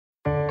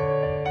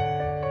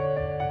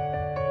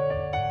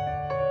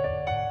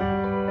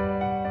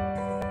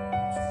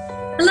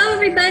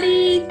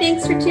everybody.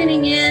 Thanks for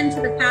tuning in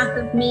to The Path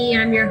of Me.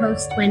 I'm your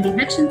host, Wendy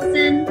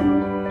Hutchinson.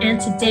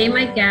 And today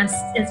my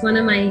guest is one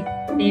of my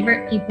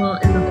favorite people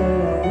in the whole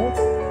world.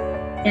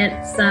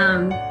 It's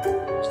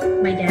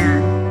my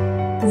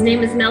dad. His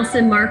name is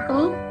Nelson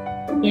Markel,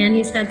 and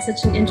he's had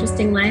such an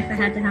interesting life. I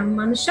had to have him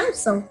on the show.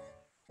 So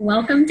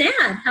welcome,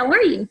 Dad. How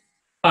are you?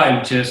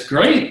 I'm just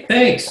great.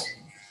 Thanks.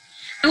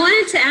 I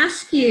wanted to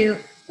ask you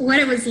what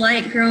it was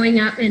like growing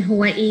up in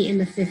Hawaii in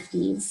the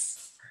 50s.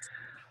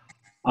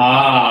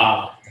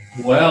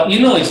 Well,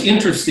 it's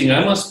interesting.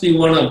 I must be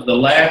one of the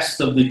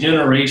last of the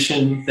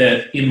generation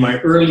that in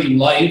my early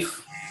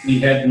life, we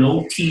had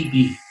no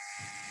TV.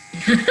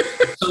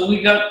 So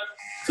we got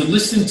to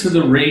listen to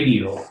the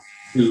radio,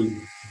 to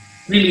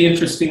really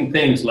interesting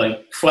things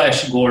like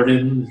Flash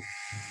Gordon,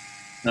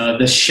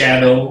 The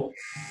Shadow,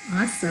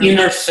 Awesome.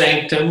 Inner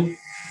Sanctum,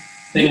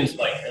 things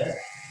like that.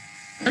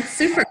 That's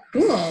super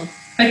cool.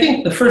 I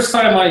think the first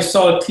time I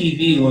saw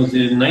TV was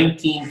in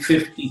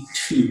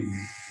 1952.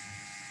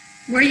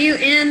 Were you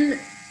in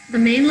the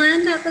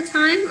mainland at the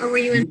time, or were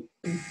you in?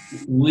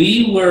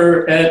 We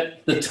were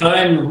at the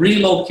time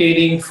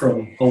relocating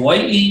from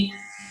Hawaii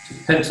to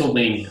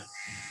Pennsylvania.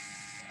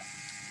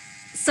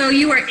 So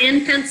you were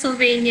in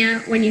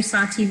Pennsylvania when you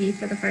saw TV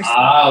for the first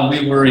time?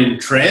 We were in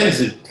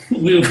transit.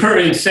 We were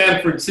in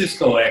San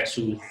Francisco,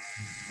 actually.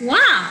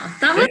 Wow,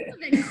 that must have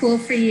been cool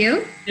for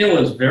you. It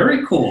was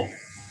very cool.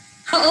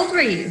 How old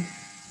were you?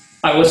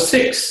 I was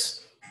 6.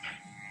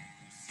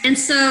 And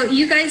so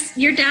your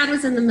dad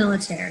was in the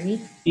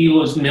military. He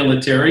was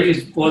military.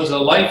 He was a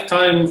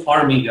lifetime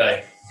Army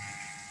guy.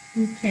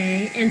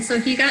 Okay, and so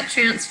he got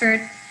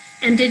transferred.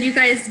 And did you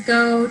guys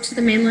go to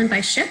the mainland by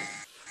ship?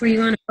 Were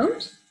you on a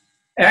boat?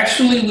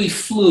 Actually, we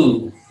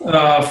flew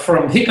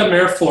from Hickam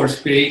Air Force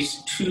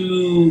Base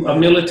to a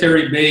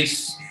military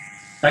base.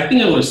 I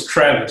think it was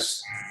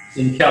Travis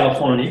in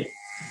California.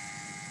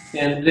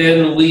 And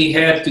then we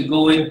had to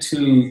go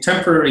into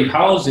temporary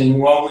housing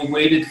while we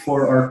waited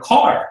for our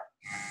car,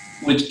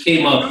 which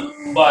came up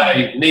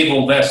by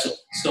naval vessel.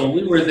 So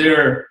we were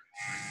there,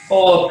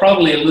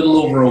 probably a little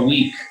over a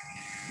week,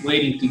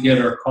 waiting to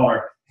get our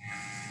car.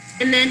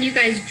 And then you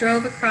guys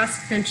drove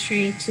across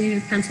country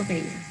to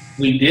Pennsylvania.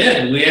 We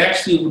did. We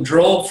actually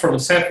drove from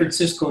San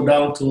Francisco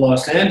down to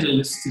Los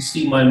Angeles to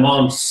see my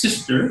mom's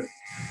sister.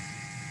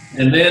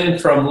 And then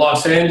from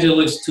Los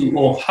Angeles to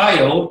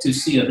Ohio to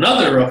see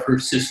another of her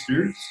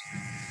sisters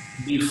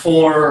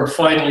before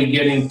finally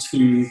getting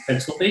to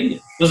Pennsylvania.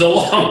 It was a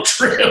long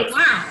trip.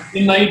 Wow.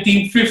 In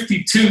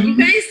 1952. You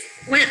guys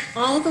went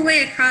all the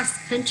way across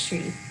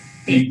country.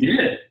 We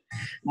did.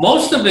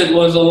 Most of it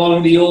was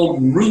along the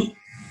old Route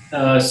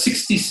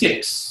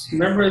 66.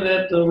 Remember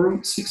that,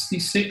 Route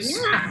 66?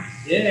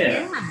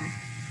 Yeah.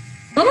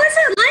 What was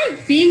it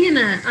like being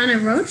on a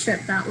road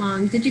trip that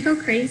long? Did you go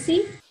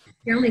crazy?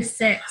 You're only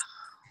 6.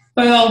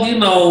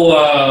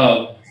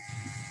 Well,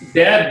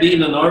 Dad,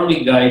 being an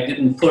Army guy,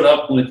 didn't put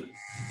up with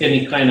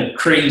any kind of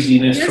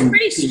craziness. He was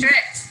pretty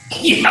strict.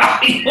 Yeah,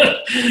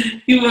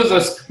 he was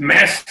a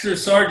master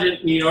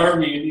sergeant in the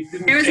Army, and he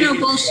didn't. There was no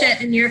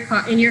bullshit in your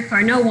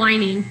car. No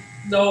whining.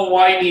 No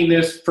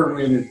whininess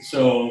permitted.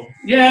 So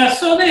yeah,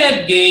 so they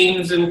had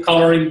games and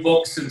coloring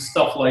books and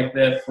stuff like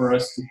that for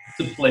us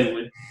to play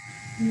with.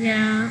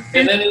 Yeah.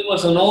 And then it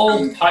was an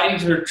old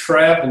Kaiser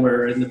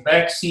Traveler, and the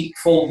back seat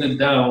folded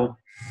down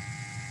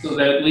so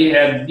that we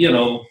had,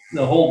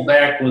 the whole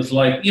back was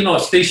like, a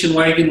station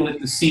wagon with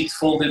the seats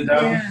folded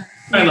down. Yeah.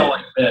 Kind of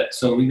like that.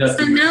 So we got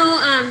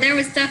there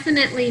was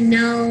definitely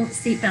no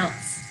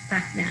seatbelts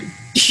back then.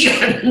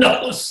 Yeah,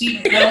 no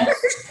seatbelts.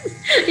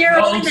 You're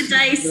rolling the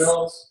dice.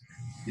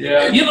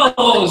 Yeah. What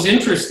was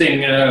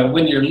interesting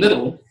when you're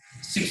little,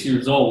 6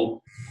 years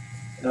old,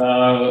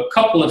 a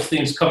couple of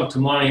things come to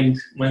mind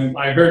when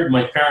I heard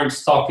my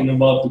parents talking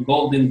about the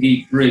Golden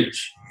Gate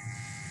Bridge,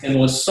 and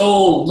was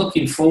so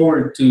looking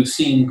forward to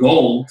seeing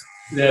gold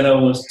that I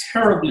was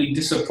terribly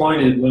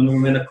disappointed when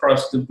we went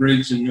across the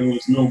bridge and there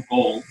was no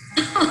gold.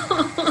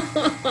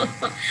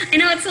 I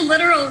know, it's a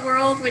literal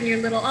world when you're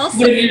little also.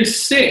 When you're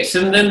 6,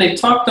 and then they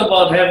talked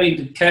about having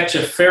to catch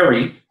a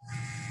ferry,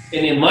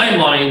 and in my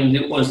mind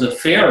it was a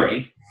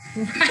ferry.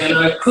 Right. And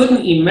I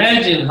couldn't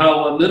imagine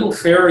how a little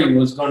ferry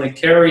was going to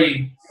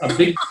carry a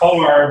big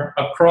car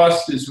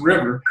across this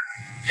river.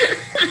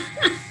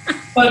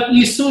 But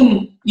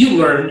you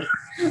learned.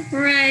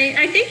 Right.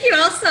 I think you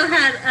also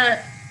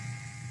had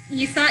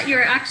you thought you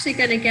were actually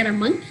going to get a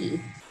monkey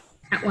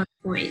at one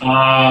point.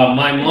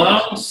 My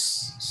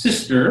mom's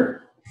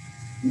sister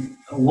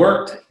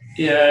worked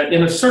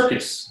in a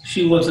circus.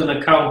 She was an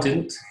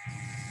accountant,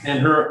 and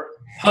her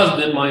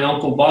husband, my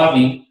Uncle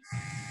Bobby,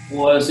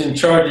 was in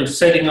charge of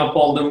setting up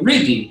all the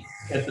rigging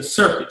at the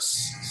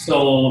circus.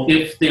 So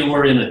if they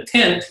were in a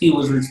tent, he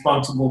was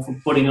responsible for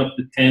putting up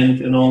the tent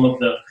and all of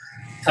the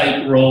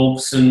tight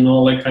ropes and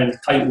all that kind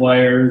of tight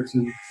wires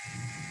and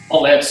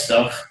all that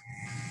stuff.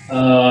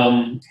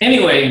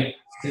 Anyway,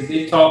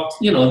 they talked,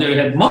 they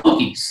had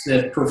monkeys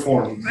that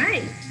performed.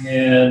 Right.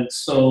 And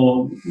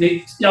so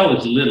I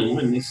was little,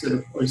 and they said,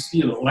 of course,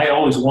 I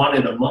always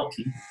wanted a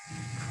monkey.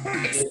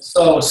 course. And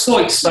so I was so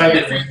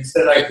excited when he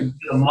said I could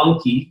get a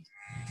monkey.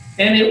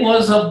 And it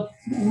was a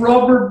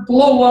rubber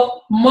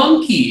blow-up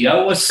monkey.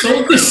 I was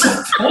so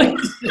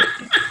disappointed.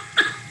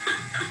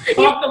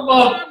 Talk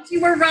about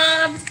you were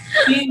robbed.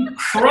 being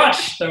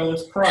crushed. I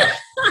was crushed.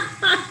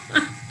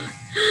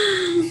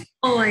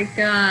 Oh my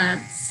God.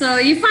 So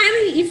you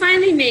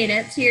finally made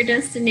it to your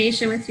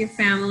destination with your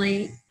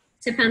family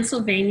to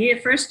Pennsylvania.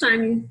 First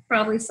time you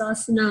probably saw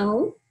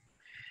snow.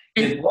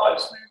 And it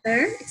was.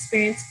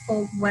 Experienced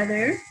cold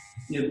weather.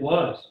 It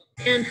was.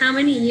 And how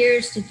many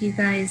years did you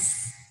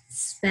guys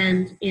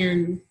spend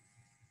in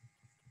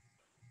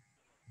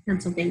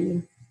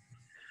Pennsylvania?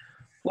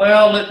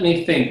 Well, let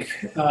me think.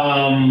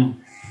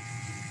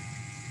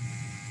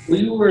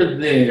 We were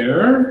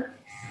there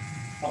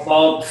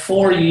about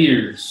 4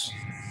 years.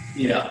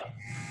 Yeah.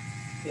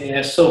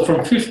 So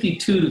from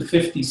 52 to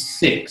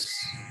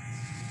 56.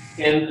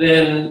 And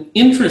then,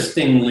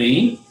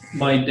 interestingly,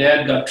 my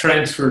dad got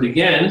transferred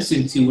again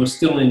since he was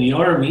still in the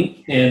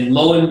Army. And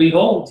lo and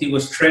behold, he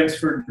was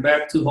transferred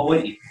back to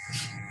Hawaii.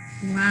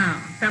 Wow.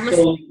 That must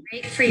be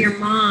great for your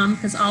mom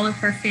because all of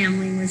her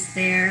family was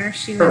there.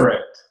 She was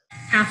correct.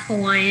 Half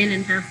Hawaiian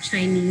and half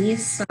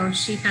Chinese. So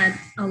she had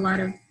a lot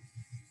of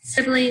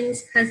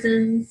siblings,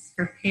 cousins,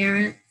 her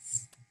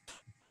parents.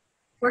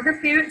 Were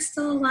her parents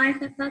still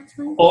alive at that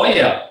time? Oh,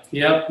 yeah.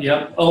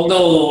 Yep.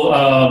 Although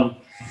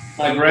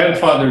my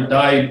grandfather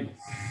died,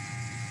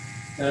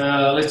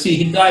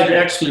 he died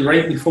actually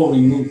right before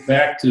we moved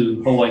back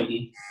to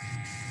Hawaii.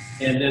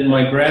 And then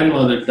my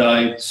grandmother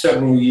died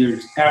several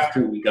years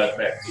after we got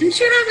back. Didn't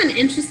you have an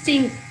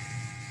interesting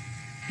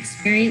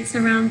experience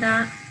around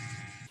that?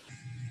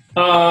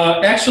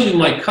 Actually,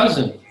 my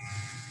cousin.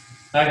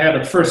 I had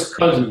a first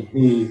cousin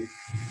who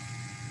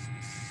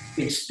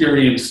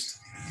experienced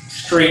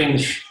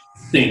strange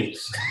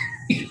things.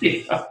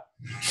 Yeah.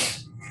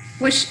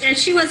 And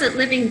she wasn't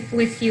living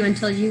with you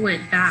until you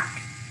went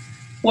back.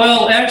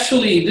 Well,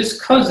 actually, this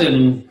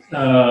cousin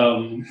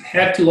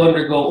had to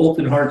undergo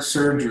open heart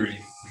surgery.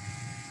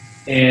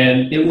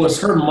 And it was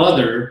her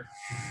mother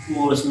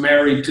who was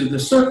married to the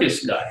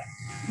circus guy.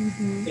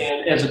 Mm-hmm.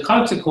 And as a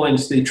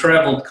consequence, they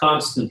traveled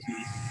constantly.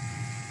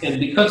 And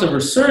because of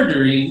her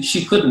surgery,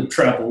 she couldn't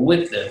travel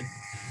with them.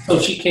 So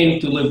she came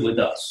to live with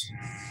us.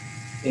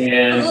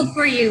 And how old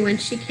were you when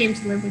she came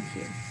to live with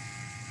you?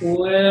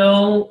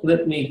 Well,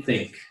 let me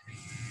think.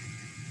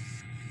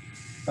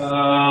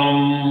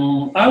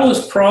 I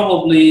was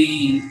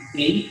probably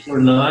 8 or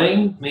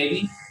 9,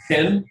 maybe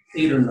 10,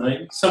 8 or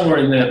 9, somewhere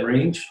in that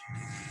range.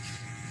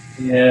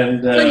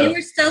 And so you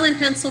were still in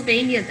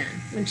Pennsylvania then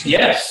when she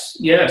yes.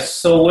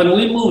 So when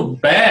we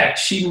moved back,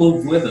 she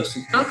moved with us.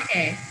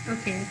 Okay.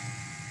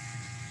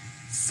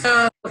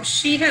 So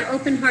she had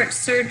open heart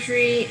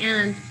surgery,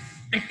 and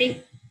I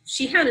think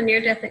she had a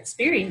near-death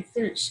experience,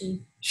 didn't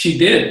she? She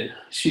did.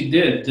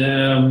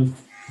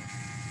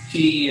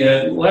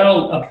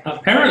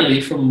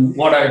 Apparently, from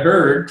what I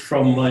heard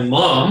from my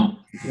mom,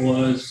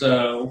 was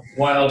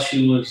while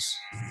she was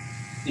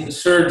in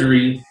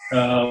surgery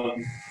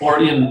or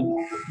in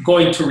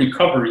going to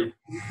recovery,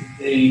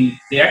 they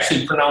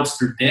actually pronounced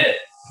her dead.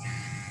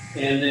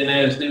 And then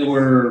as they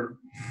were,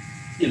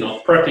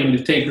 prepping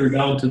to take her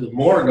down to the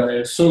morgue, I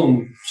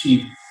assume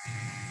she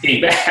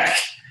came back.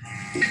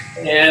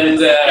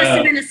 And must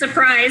have been a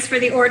surprise for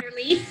the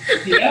orderly.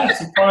 Yeah,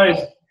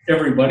 surprised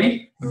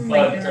everybody. Oh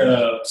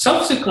but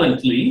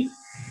subsequently,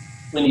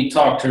 when you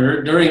talked to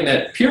her during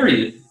that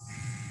period,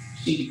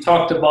 she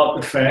talked about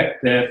the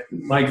fact that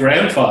my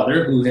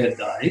grandfather, who had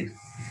died,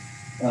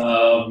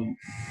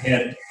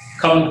 had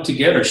come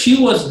together.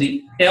 She was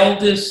the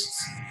eldest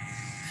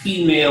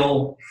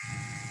female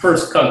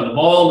first cousin. Of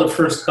all the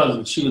first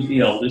cousins, she was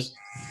the eldest.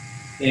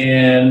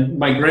 And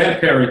my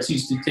grandparents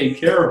used to take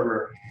care of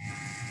her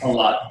a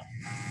lot.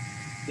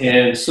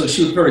 And so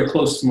she was very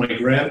close to my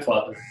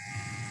grandfather.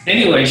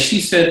 Anyway, she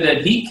said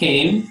that he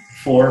came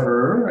for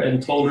her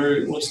and told her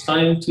it was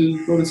time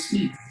to go to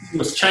sleep. It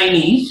was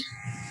Chinese.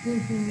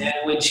 Mm-hmm. And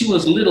when she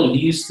was little, he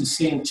used to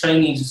sing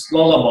Chinese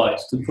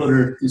lullabies to put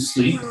her to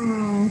sleep.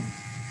 Oh.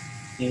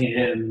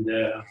 And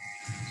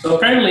so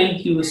apparently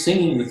he was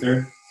singing with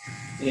her.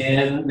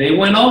 And they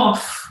went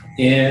off,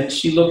 and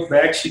she looked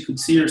back. She could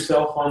see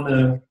herself on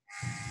the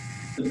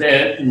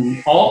bed,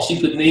 and all she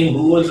could name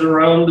who was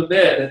around the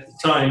bed at the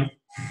time,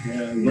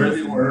 where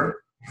they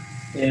were.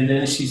 And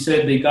then she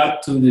said they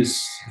got to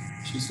this,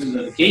 she said,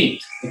 a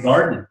gate, a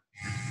garden,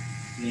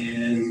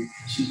 and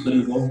she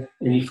couldn't go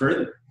any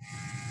further.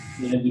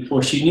 And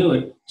before she knew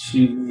it,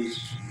 she was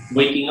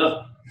waking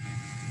up.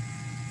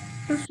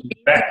 She was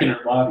back in her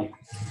body.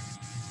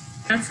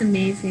 That's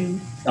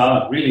amazing.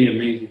 Really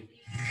amazing.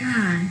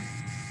 God.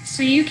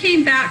 So you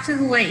came back to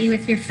Hawaii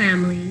with your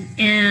family,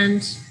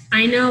 and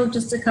I know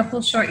just a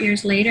couple short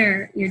years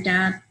later, your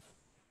dad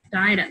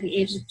died at the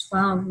age of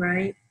 12,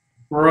 right?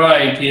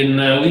 Right. We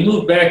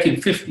moved back in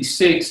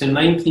 56. In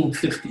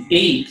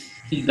 1958,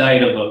 he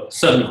died of a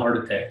sudden heart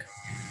attack.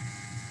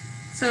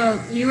 So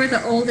you were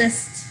the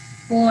oldest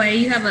boy.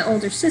 You have an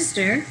older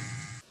sister.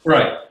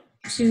 Right.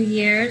 2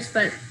 years,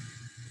 but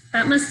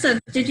That must have,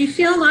 did you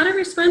feel a lot of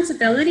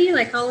responsibility?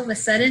 Like all of a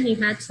sudden you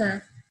had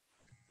to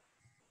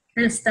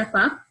kind of step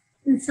up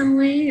in some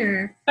way,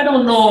 or? I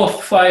don't know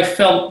if I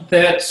felt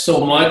that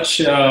so much.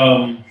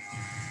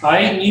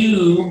 I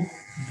knew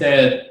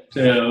that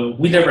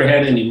we never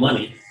had any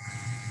money.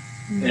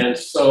 And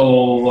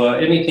so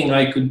anything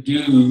I could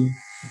do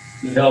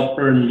to help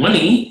earn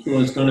money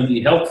was going to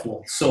be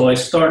helpful. So I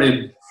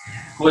started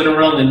going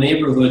around the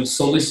neighborhood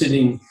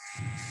soliciting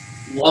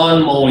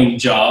lawn mowing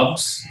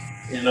jobs.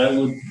 And I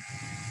would,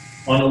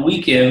 on the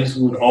weekends,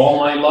 would haul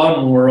my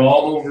lawnmower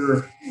all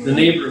over the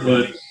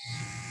neighborhood,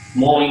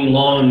 mowing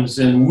lawns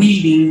and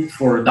weeding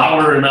for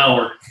 $1 an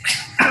hour.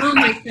 Oh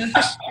my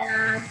gosh,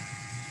 Dad.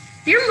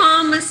 Your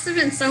mom must have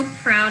been so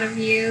proud of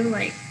you,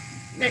 like,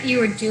 that you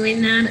were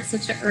doing that at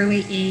such an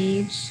early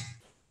age.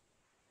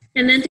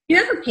 And then did you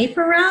have a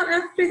paper route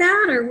after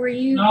that, or were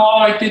you? No,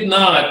 I did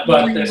not.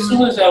 But as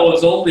soon as I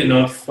was old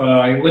enough,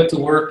 I went to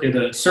work at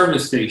a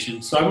service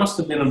station. So I must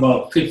have been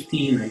about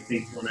 15, I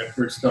think, when I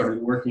first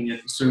started working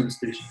at the service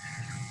station,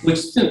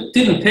 which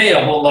didn't pay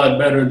a whole lot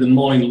better than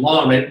mowing the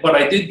lawn, but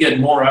I did get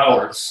more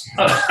hours.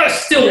 I was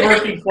still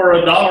working for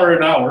 $1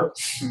 an hour.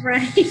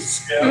 Right.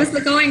 Yeah. It was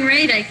the going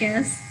rate, I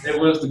guess. It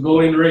was the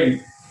going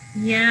rate.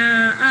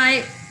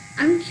 Yeah,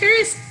 I'm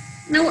curious.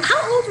 Now,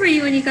 how old were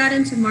you when you got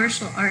into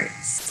martial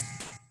arts?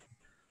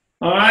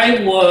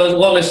 I was,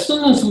 well, as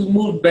soon as we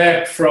moved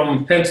back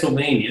from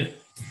Pennsylvania,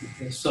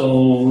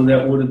 so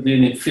that would have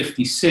been in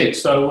 56,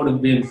 so I would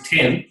have been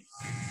 10.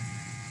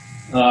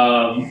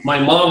 My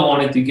mom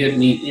wanted to get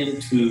me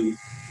into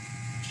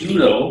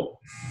judo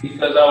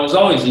because I was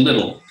always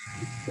little,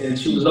 and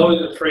she was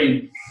always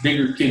afraid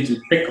bigger kids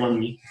would pick on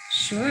me.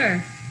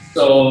 Sure.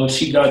 So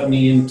she got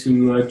me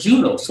into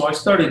judo. So I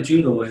started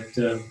judo at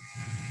 10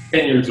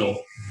 years old.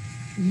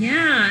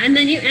 Yeah, and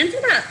then you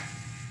ended up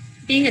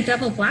being a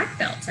double black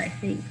belt, I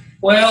think.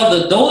 Well,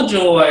 the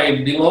dojo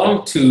I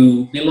belonged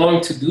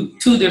to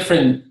two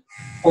different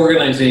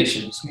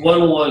organizations.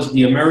 One was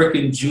the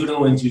American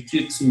Judo and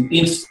Jiu-Jitsu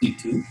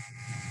Institute,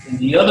 and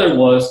the other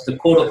was the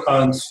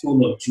Kodokan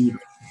School of Judo.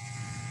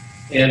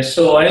 And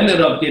so I ended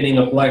up getting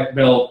a black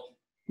belt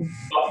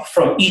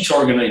from each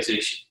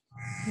organization.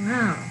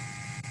 Wow.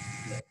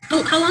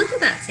 How long did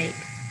that take?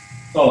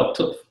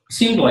 Oh,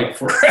 seemed like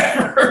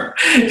forever.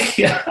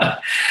 Yeah.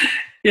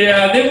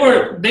 Yeah,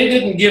 they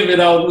didn't give it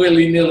out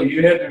willy-nilly.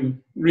 You had to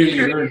really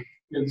earn it.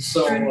 And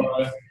so,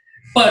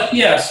 but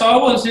yeah, so I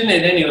was in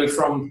it anyway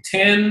from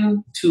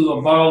 10 to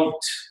about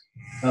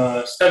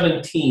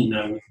 17,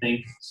 I would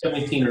think,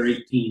 17 or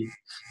 18.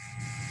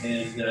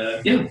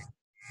 And yeah.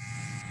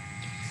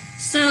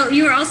 So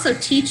you were also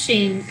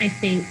teaching, I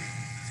think.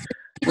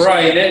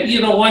 Right.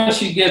 And, once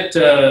you get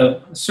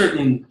a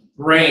certain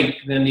rank,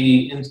 then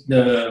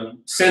the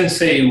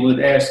sensei would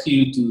ask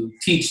you to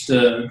teach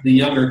the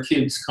younger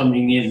kids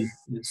coming in.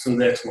 And so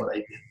that's what I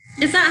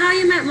did. Is that how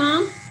you met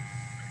Mom?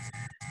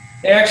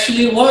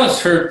 Actually, it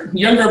was. Her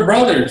younger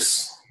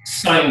brothers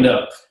signed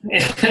up.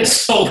 And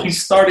so we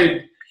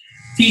started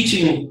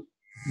teaching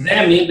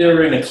them. They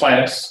were in a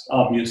class,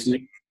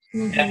 obviously.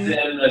 Mm-hmm. And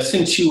then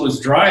since she was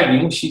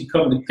driving, she'd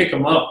come to pick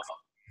them up.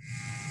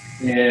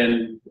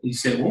 And he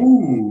said,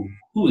 "Ooh,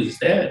 who is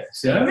that?" I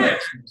said,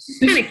 "That's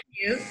kind of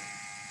cute."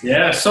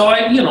 Yeah, so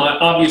I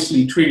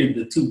obviously treated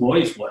the two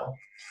boys well.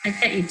 I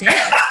bet you did.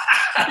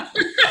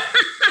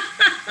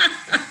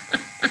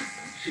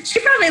 She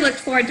probably looked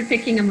forward to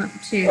picking them up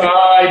too.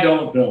 I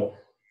don't know.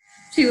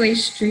 Two-way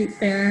street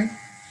there.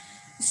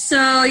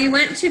 So you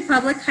went to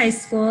public high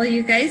school.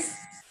 You guys,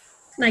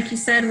 like you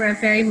said, were of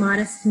very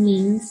modest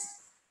means.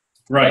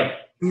 Right.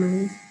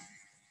 Mm-hmm.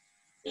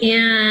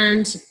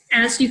 And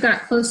as you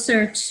got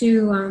closer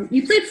to,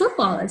 you played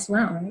football as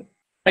well, right?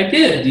 I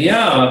did,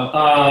 yeah.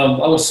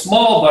 I was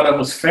small, but I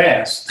was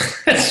fast.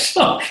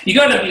 So you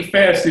got to be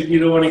fast if you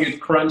don't want to get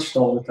crunched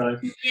all the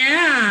time.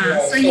 Yeah.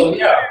 So you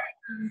were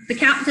the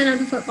captain of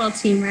the football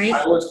team, right?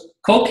 I was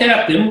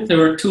co-captain. There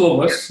were two of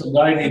us. A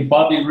guy named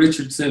Bobby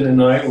Richardson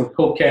and I were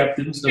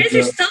co-captains. You guys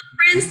are still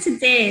friends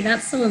today.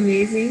 That's so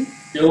amazing.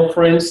 Still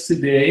friends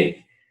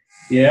today.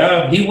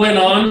 Yeah. He went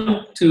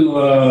on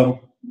to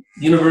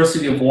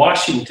University of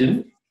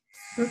Washington.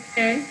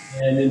 Okay.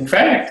 And in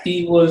fact,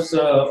 he was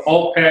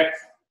All Pac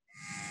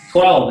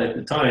 12 at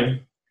the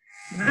time.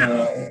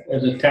 Wow.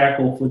 As a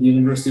tackle for the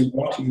University of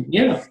Washington.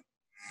 Yeah.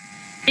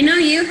 I know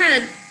you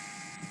had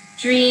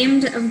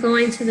dreamed of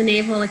going to the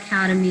Naval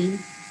Academy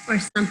or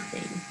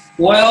something.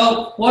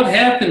 Well, what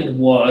happened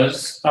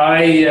was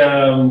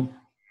I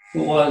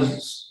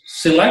was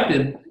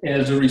selected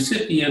as a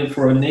recipient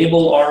for a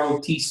Naval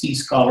ROTC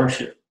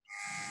scholarship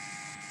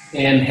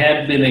and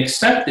had been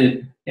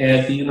accepted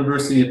at the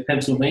University of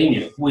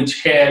Pennsylvania,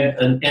 which had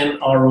an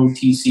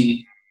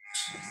NROTC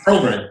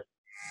program.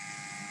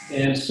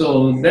 And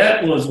so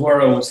that was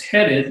where I was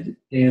headed.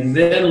 And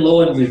then,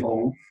 lo and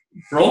behold,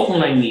 broke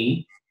my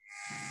knee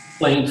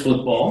playing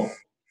football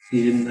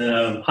in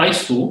high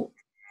school.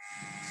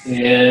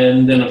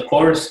 And then, of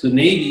course, the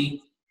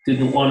Navy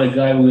didn't want a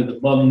guy with a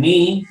bum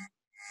knee.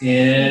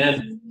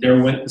 And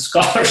there went the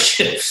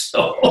scholarship.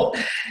 So,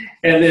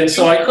 and then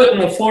so I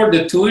couldn't afford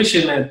the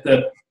tuition at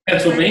the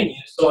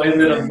Pennsylvania, so I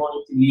ended up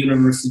going to the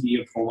University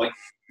of Hawaii.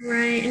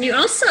 Right, and you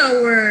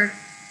also were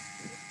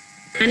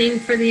planning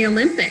for the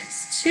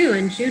Olympics too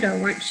in judo,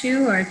 weren't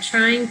you? Or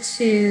trying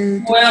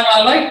to? Well,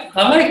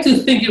 I like to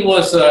think it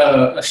was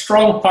a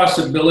strong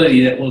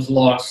possibility that was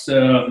lost.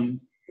 In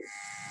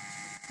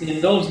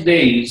those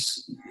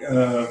days,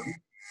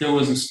 there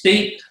was a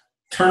state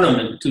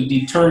tournament to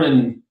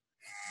determine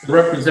the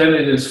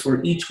representatives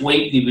for each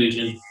weight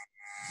division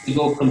to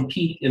go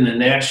compete in the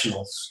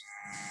nationals.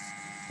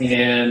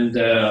 And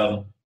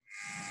the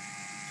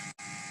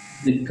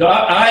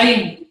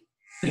guy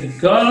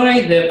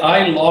that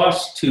I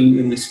lost to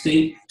in the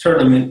state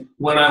tournament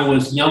when I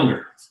was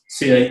younger,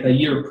 say a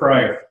year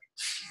prior,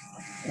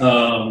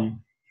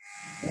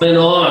 went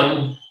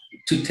on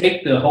to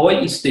take the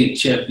Hawaii State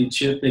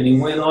Championship, and he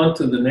went on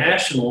to the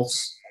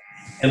Nationals,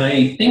 and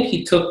I think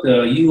he took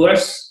the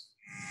U.S.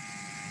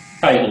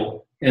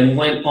 title and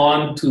went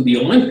on to the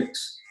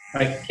Olympics.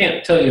 I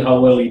can't tell you how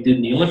well he did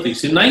in the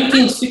Olympics. In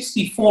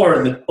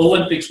 1964, the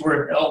Olympics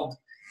were held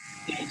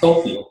in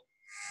Tokyo,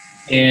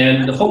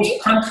 and the host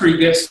country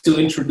gets to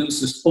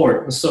introduce a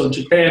sport. And so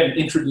Japan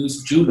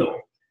introduced judo,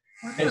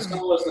 and so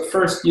it was the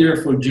first year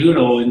for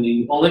judo in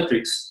the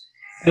Olympics.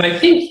 And I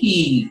think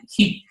he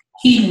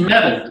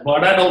medaled,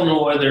 but I don't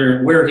know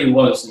where he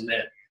was in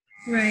that.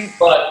 Right.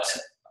 But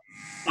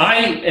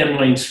I and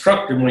my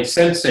instructor, my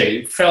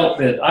sensei, felt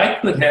that I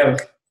could have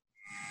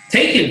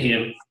taken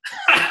him,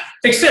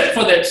 except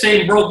for that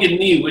same broken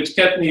knee, which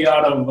kept me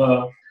out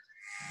of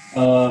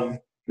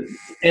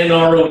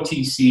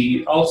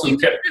NROTC, also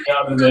kept me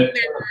out of that.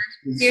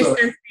 Your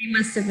sensei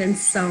must have been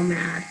so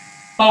mad.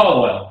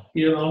 Oh,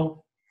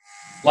 well,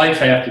 life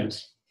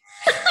happens.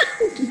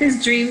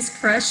 His dreams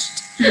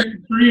crushed.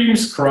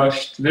 Dreams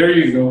crushed. There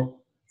you go.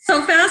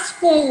 So fast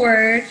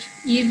forward,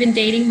 you've been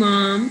dating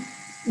Mom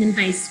in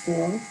high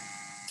school.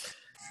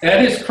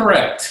 That is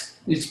correct.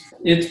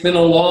 It's been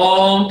a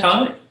long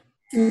time.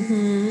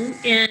 Mm-hmm.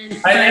 And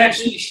I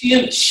actually,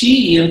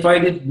 she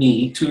invited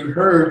me to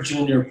her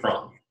junior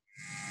prom,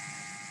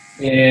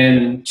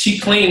 and she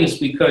claims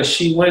because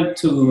she went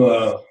to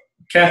a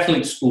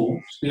Catholic school.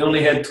 They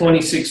only had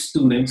 26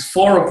 students,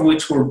 4 of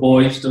which were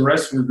boys, the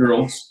rest were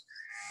girls.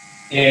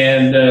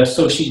 And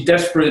so she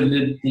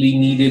desperately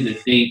needed a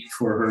date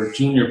for her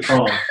junior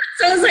prom.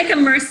 So it was like a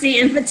mercy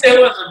invitation.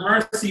 It was a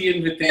mercy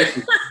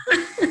invitation.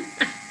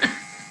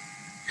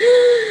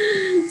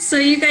 So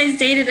you guys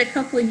dated a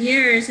couple of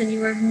years, and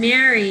you were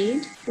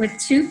married with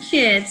 2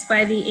 kids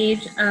by the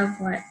age of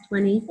what,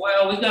 20?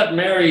 Well, we got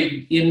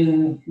married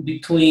in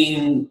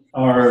between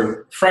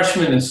our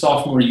freshman and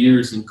sophomore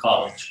years in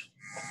college.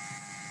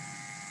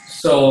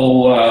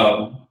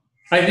 So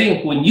I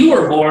think when you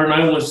were born,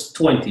 I was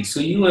 20. So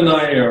you and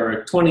I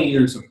are 20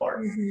 years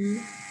apart.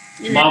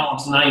 Mm-hmm. Mom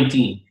was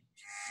 19.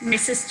 My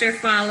sister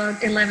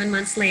followed 11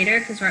 months later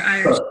because we're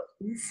Irish.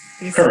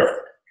 Correct.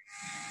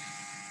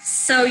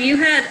 So you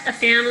had a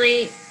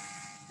family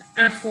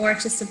of 4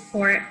 to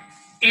support,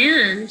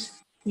 and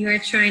you were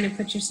trying to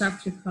put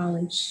yourself through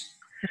college.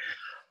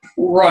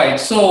 Right.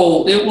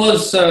 So it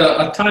was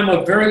a time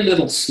of very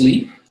little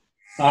sleep.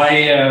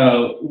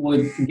 I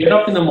would get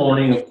up in the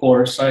morning. Of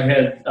course,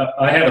 I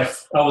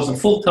was a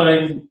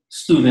full-time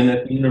student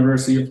at the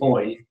University of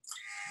Hawaii.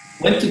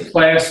 Went to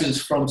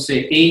classes from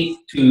say 8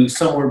 to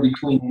somewhere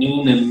between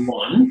noon and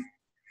 1.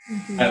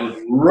 Mm-hmm. I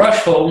would rush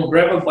home,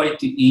 grab a bite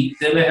to eat.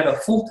 Then I had a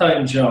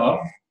full-time job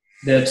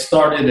that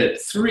started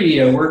at 3.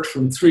 I worked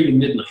from 3 to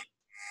midnight.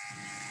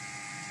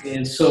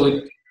 And so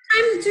time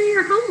to do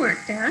your homework,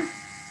 Dad.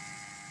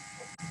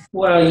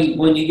 Well,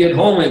 when you get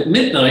home at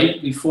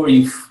midnight, before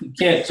you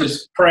can't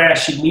just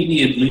crash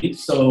immediately.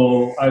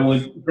 So I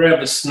would grab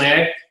a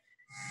snack,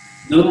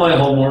 do my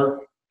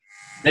homework,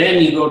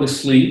 then you go to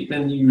sleep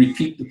and you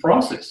repeat the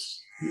process.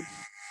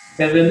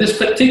 And then this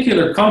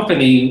particular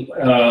company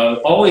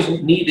always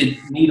needed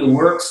me to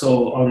work,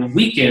 so on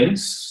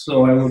weekends,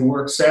 so I would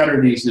work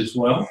Saturdays as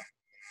well.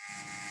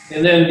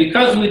 And then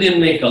because we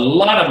didn't make a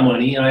lot of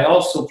money, I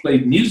also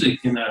played music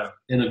in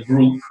a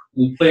group.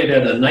 We played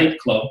at a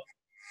nightclub.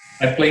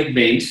 I played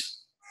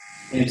bass,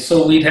 and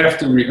so we'd have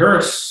to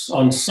rehearse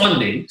on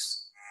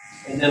Sundays.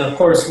 And then, of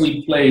course,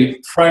 we'd play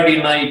Friday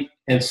night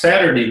and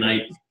Saturday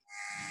night.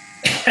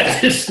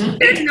 There's no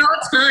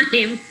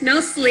time, no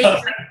sleep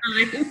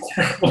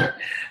time.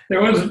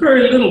 There was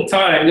very little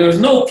time. There was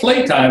no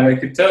playtime, I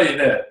can tell you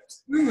that.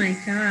 Oh my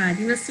God,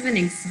 you must have been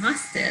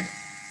exhausted.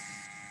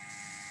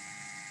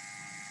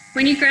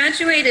 When you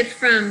graduated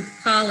from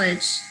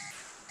college,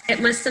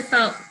 it must have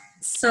felt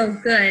so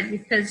good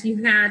because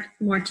you had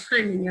more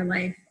time in your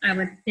life, I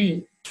would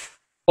think.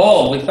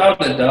 Oh,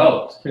 without a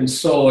doubt. And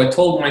so I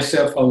told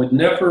myself I would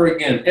never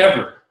again,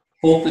 ever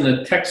open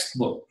a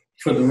textbook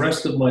for the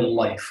rest of my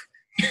life.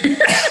 I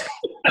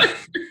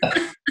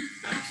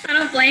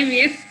don't blame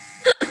you.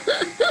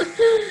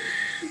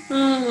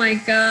 Oh my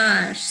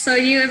gosh. So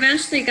you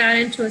eventually got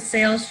into a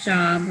sales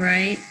job,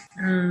 right?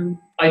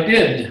 I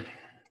did.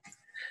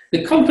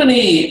 The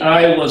company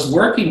I was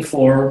working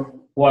for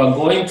while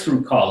going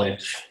through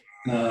college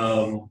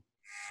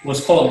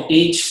was called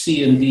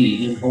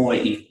HC&D in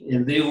Hawaii.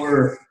 And they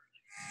were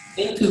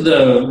into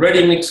the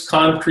ready-mix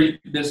concrete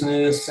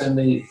business, and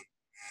they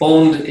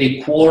owned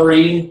a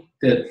quarry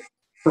that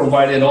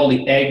provided all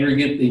the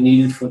aggregate they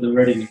needed for the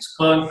ready-mix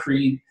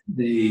concrete.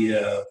 They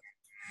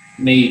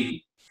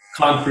made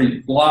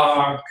concrete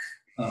block,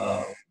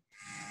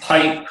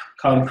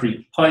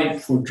 concrete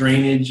pipe for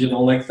drainage and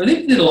all that. But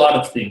they did a lot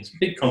of things,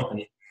 big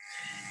company.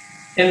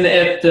 And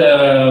at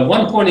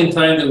one point in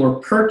time, they were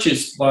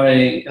purchased by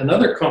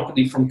another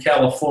company from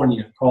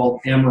California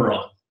called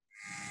Amaron.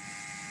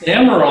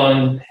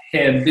 Amaron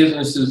had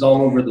businesses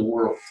all over the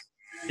world,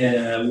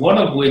 and one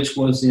of which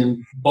was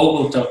in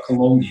Bogota,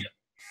 Colombia.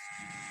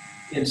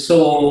 And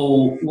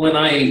so when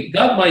I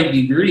got my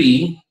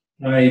degree,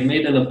 I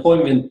made an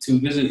appointment to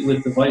visit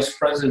with the vice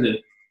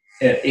president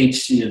at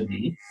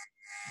HC&D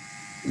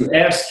to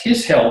ask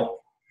his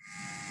help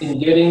in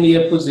getting me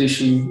a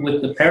position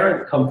with the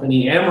parent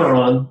company,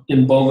 Amaron,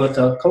 in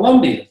Bogota,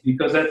 Colombia.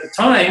 Because at the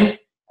time,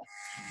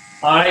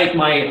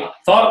 my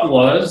thought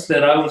was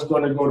that I was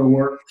going to go to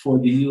work for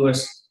the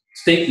U.S.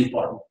 State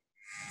Department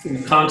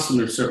in the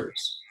consular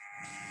service.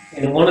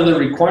 And one of the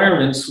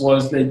requirements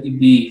was that you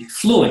be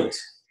fluent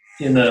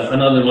in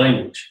another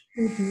language.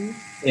 Mm-hmm.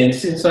 And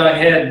since I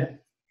had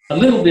a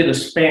little bit of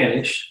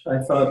Spanish, I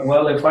thought,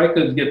 well, if I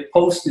could get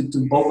posted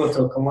to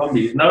Bogota,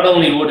 Colombia, not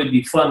only would it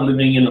be fun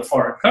living in a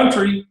foreign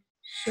country,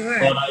 sure,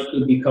 but I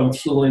could become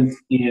fluent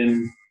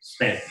in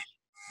Spanish.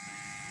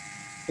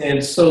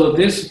 And so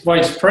this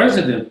vice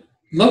president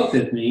looked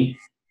at me,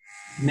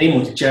 his name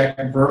was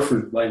Jack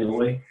Burford, by the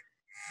way,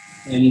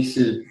 and he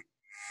said,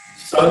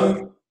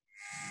 son,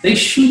 they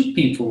shoot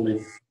people,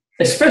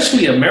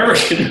 especially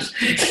Americans,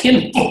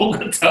 in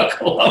Bogota,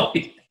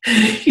 Colombia.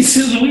 He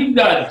says, we've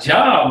got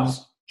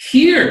jobs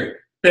here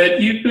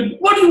that you could,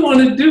 what do you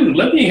want to do?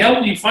 Let me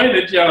help you find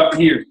a job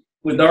here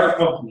with our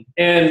company.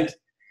 And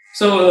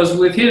so it was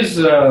with his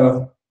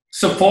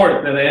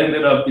support that I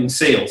ended up in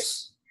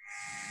sales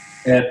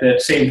at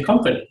that same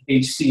company,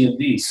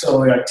 HC&D.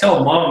 So I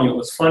tell Mom, it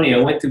was funny, I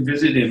went to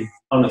visit him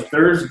on a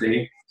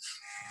Thursday,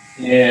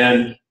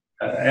 and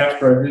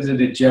after I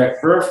visited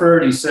Jack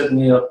Burford, he set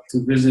me up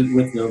to visit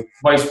with the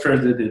vice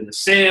president of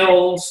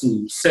sales,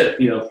 who set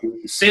me up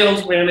with the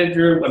sales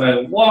manager. When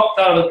I walked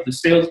out of the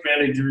sales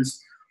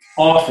manager's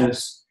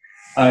office,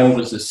 I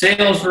was a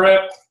sales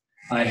rep.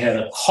 I had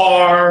a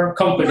car,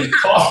 company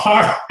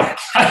car.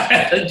 I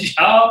had a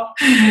job.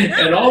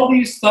 And all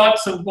these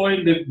thoughts of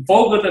going to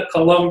Bogota,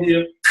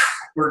 Colombia,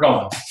 were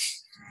gone.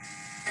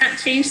 That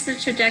changed the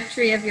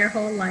trajectory of your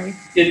whole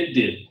life. It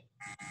did.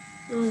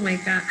 Oh my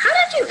God. How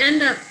did you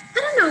end up,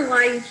 I don't know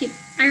why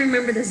I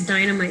remember this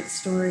dynamite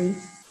story.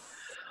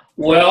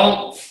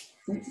 Well,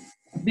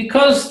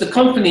 because the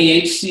company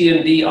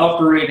HC&D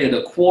operated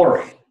a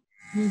quarry,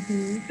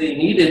 mm-hmm. they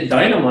needed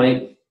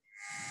dynamite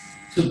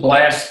to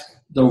blast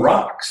the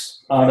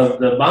rocks out of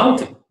the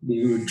mountain.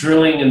 They were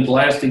drilling and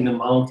blasting the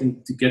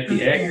mountain to get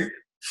the aggregate.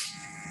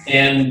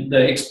 And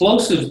the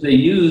explosives they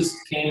used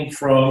came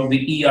from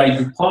the E.I.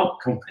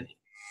 DuPont company.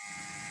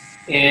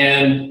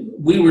 And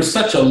we were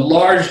such a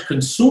large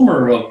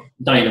consumer of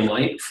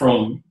dynamite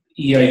from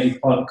E.I.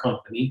 DuPont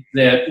company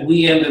that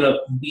we ended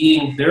up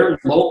being their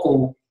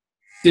local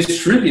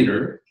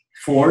distributor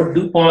for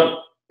DuPont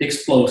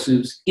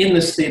explosives in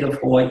the state of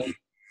Hawaii.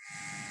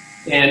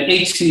 And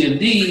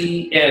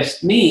HC&D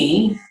asked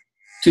me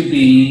to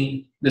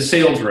be the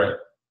sales rep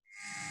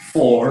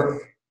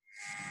for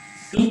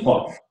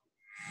DuPont.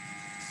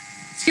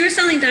 So you were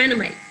selling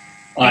dynamite?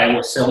 I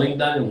was selling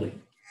dynamite.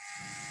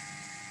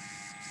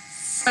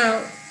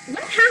 So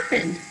what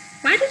happened?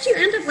 Why did you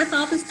end up with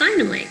all this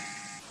dynamite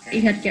that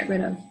you had to get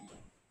rid of?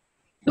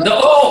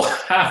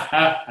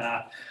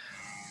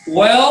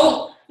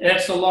 Well,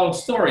 that's a long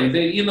story.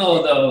 The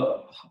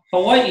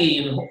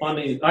Hawaii on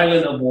the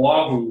island of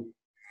Oahu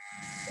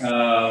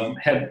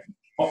had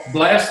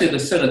blasted a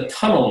set of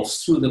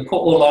tunnels through the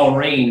Ko'olau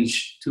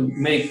Range to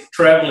make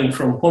traveling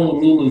from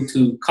Honolulu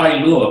to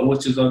Kailua,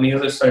 which is on the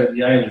other side of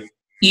the island,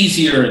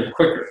 easier and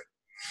quicker.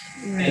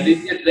 Right. And they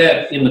did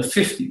that in the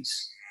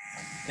 50s.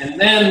 And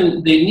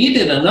then they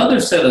needed another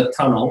set of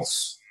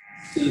tunnels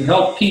to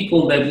help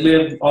people that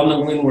lived on the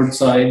windward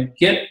side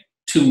get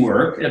to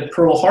work at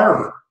Pearl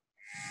Harbor.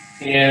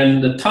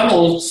 And the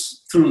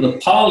tunnels through the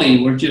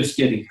Pali were just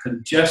getting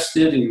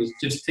congested. It was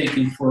just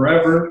taking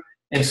forever.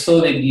 And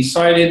so they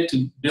decided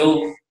to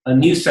build a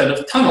new set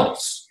of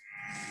tunnels.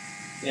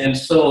 And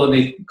so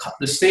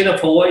the state of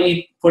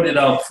Hawaii put it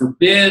out for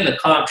bid. A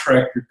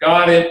contractor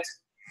got it.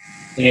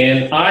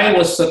 And I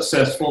was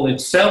successful in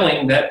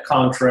selling that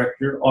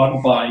contractor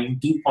on buying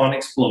DuPont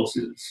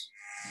explosives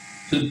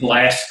to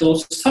blast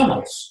those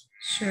tunnels.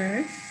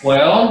 Sure.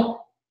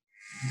 Well,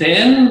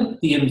 then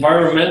the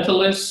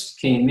environmentalists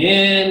came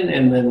in,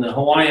 and then the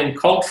Hawaiian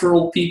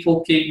cultural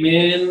people came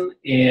in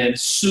and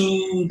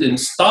sued and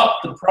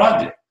stopped the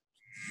project.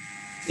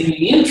 In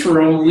the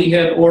interim, we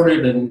had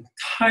ordered an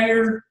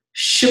entire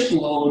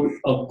shipload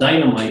of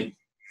dynamite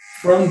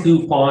from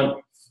DuPont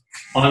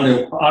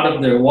out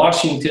of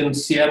their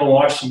Seattle,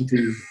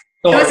 Washington.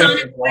 It was on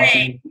its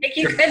way. Like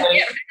you couldn't get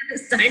rid of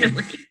this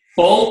dynamite.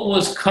 Boat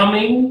was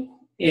coming,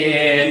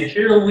 and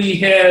here we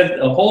had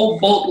a whole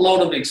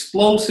boatload of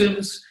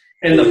explosives,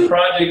 and the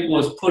project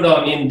was put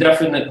on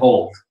indefinite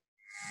hold.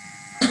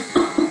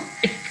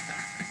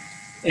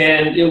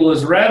 And it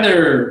was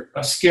rather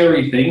a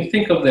scary thing.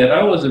 Think of that.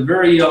 I was a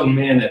very young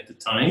man at the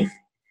time.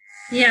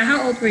 Yeah,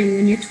 how old were you?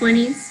 In your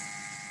 20s?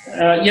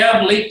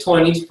 Yeah, late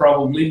 20s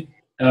probably.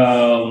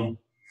 And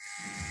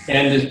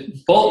a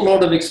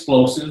boatload of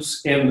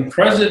explosives, and the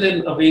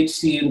president of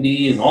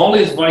HC&D and all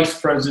his vice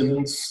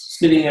presidents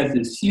sitting at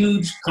this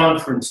huge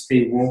conference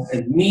table,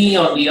 and me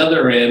on the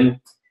other end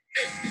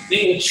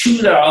being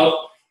chewed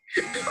out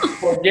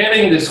for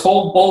getting this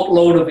whole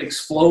boatload of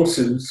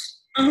explosives.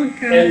 Oh,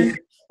 God. And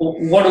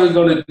what are we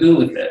going to do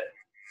with that?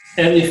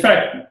 And in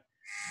fact,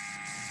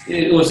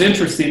 it was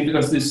interesting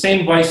because the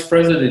same vice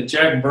president,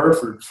 Jack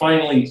Burford,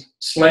 finally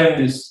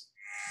slammed his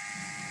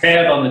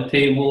pad on the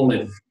table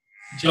and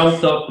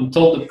jumped up and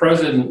told the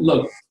president,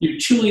 look, you're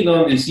chewing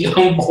on this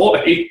young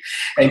boy,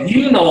 and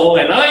you know,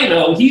 and I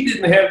know, he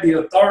didn't have the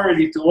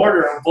authority to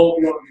order a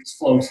boatload of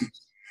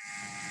explosives.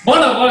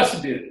 One of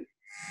us did it.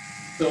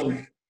 So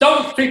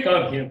don't pick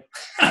on him.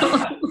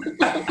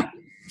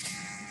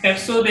 And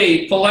so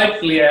they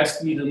politely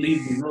asked me to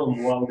leave the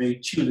room while they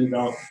chewed it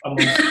out.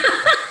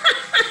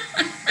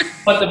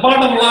 But the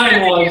bottom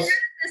line was,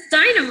 this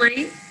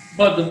dynamite.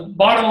 But the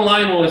bottom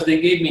line was they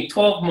gave me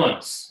 12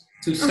 months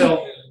to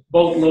sell a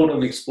boatload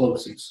of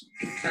explosives.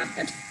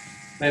 God.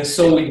 And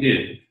so we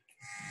did.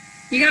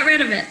 You got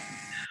rid of it.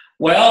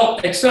 Well,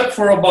 except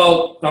for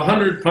about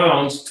 100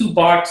 pounds, 2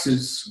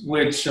 boxes,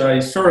 which I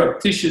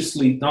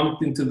surreptitiously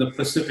dumped into the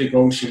Pacific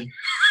Ocean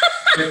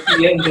at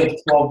the end of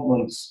 12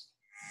 months.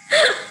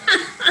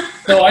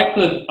 So I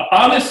could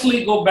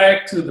honestly go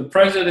back to the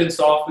president's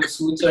office,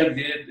 which I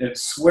did, and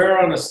swear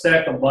on a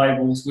stack of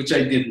Bibles, which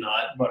I did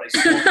not, but I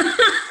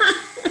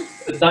swore.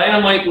 The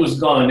dynamite was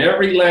gone.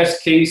 Every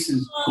last case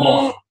is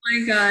gone. Oh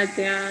my God,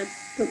 Dad.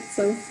 That's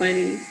so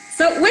funny.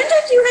 So when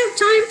did you have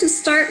time to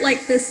start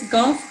like this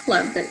golf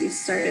club that you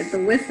started, the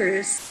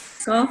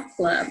Whiffers Golf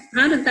Club?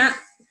 How did that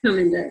come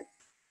into it?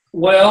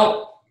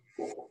 Well,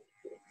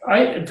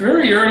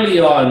 very early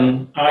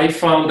on, I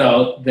found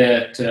out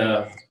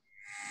that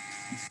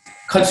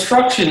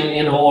construction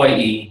in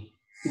Hawaii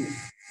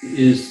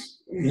is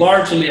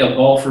largely a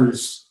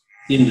golfer's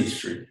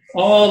industry.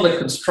 All the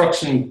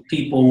construction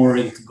people were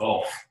into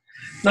golf.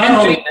 Not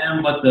only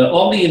them, but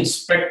all the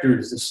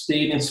inspectors, the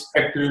state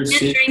inspectors.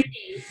 And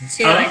drinking,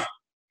 too.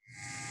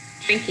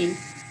 Drinking.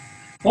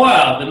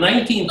 Wow, the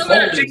 19th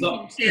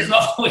hole is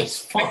always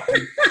fun.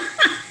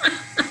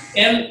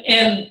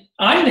 and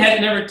I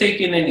had never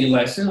taken any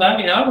lessons. I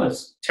mean, I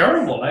was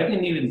terrible. I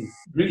didn't even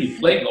really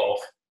play golf.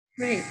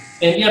 Right.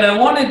 And yet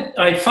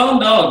I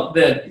found out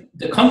that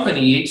the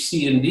company,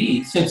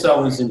 HC&D, since I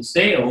was in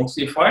sales,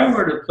 if I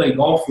were to play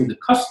golf with a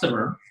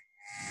customer,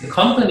 the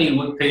company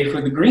would pay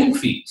for the green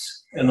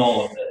fees and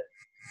all of that.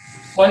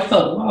 So I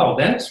thought, wow,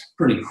 that's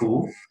pretty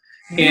cool.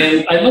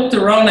 And I looked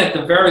around at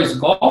the various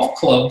golf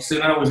clubs,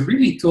 and I was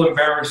really too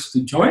embarrassed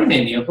to join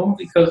any of them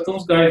because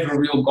those guys were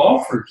real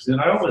golfers, and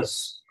I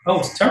was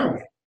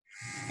terrible.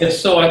 And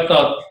so I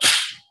thought,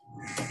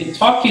 in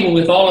talking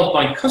with all of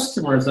my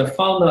customers, I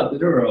found out that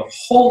there were a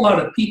whole lot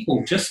of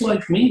people just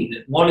like me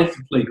that wanted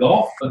to play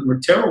golf but were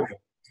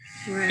terrible.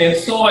 Right. And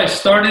so I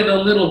started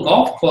a little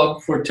golf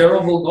club for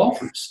terrible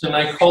golfers, and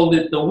I called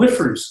it the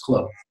Whiffers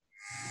Club.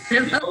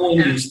 When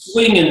you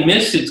swing and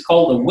miss, it's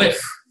called a whiff.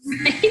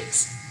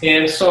 Right.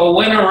 And so I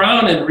went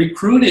around and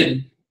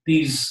recruited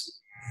these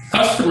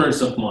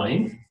customers of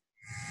mine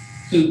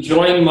to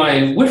join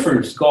my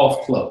Whiffers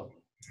Golf Club.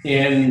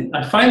 And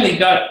I finally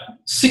got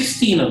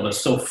 16 of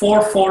us, so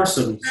 4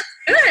 foursomes.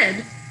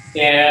 Good.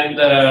 And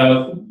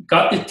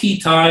got the tee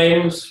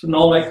times and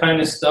all that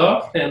kind of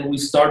stuff, and we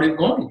started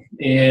going.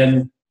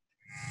 And,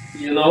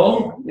 you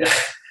know,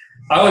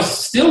 I was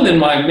still in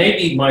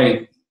maybe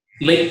my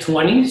late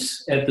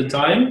 20s at the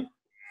time,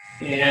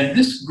 and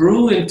this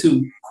grew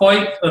into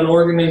quite an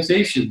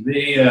organization.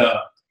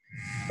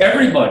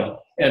 Everybody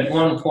at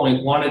one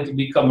point wanted to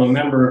become a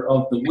member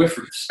of the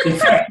Whiffers. In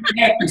fact,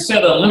 we had to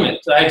set a limit.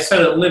 I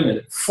set a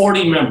limit,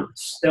 40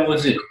 members. That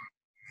was it.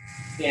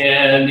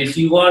 And if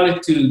you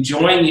wanted to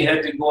join, you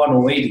had to go on a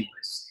waiting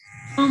list.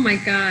 Oh my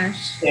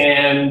gosh.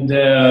 And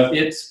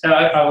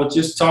I was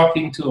just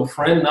talking to a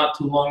friend not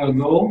too long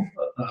ago,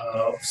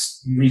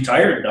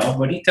 retired now,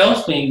 but he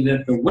tells me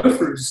that the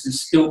Whiffers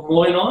is still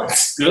going on,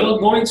 still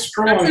going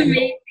strong. That's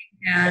amazing,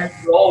 Dad.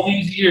 After all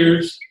these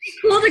years.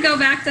 It'd be cool to go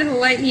back to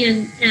Hawaii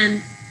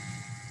and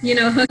you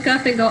know, hook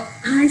up and go,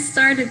 I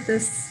started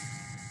this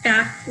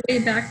way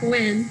back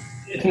when.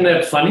 Isn't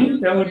that funny?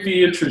 That would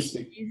be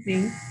interesting.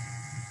 Amazing.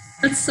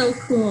 That's so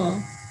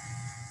cool.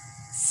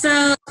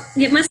 So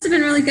it must have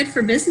been really good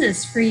for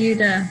business for you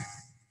to,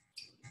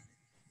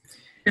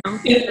 you know,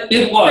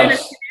 it was. Kind of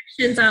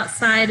connections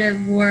outside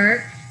of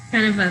work,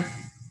 kind of a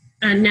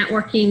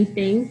networking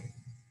thing.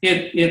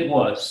 It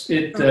was.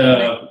 It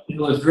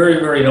was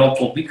very, very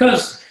helpful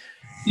because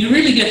you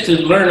really get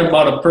to learn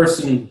about a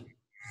person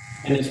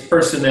and his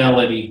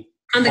personality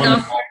On the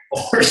golf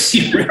course.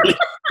 You really,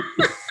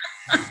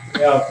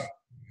 yeah.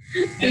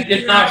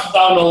 It knocks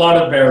down a lot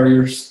of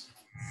barriers.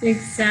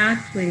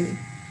 Exactly.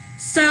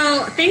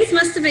 So things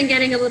must have been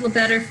getting a little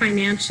better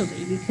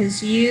financially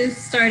because you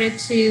started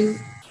to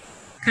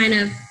kind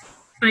of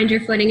find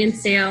your footing in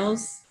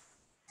sales.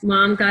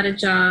 Mom got a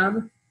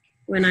job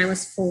when I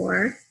was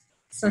 4.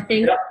 So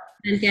things have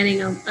been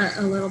getting a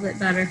little bit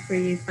better for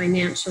you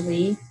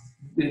financially.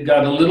 It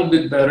got a little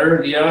bit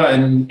better, yeah.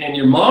 And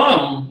your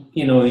mom,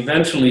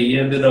 eventually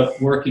ended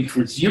up working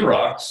for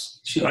Xerox.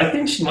 I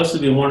think she must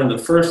have been one of the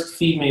first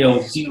female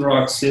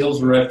Xerox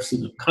sales reps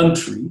in the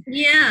country.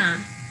 Yeah,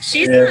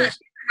 she's a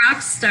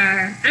rock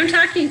star. I'm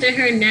talking to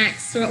her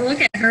next, so we'll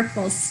look at her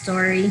full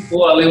story.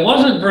 Well, it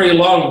wasn't very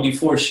long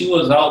before she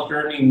was out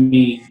earning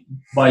me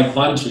by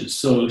bunches.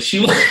 So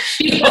she was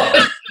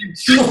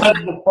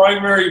the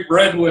primary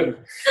breadwinner.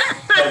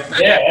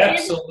 But yeah,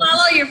 absolutely.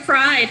 Follow your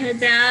pride, her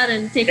dad,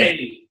 and take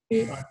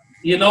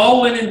it all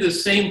went in the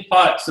same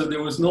pot, so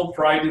there was no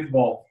pride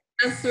involved.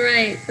 That's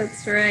right.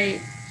 That's right.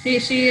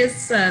 She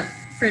is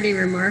pretty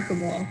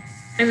remarkable.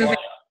 I'm very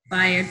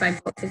inspired by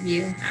both of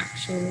you,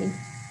 actually.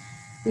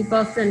 You've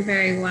both done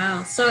very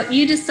well. So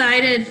you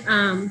decided,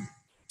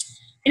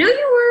 you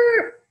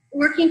were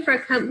working for a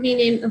company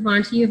named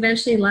Avanti. You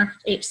eventually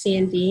left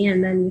HC&D,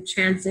 and then you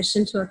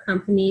transitioned to a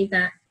company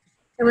that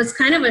it was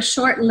kind of a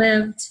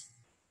short-lived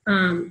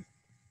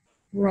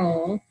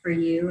role for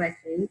you, I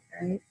think,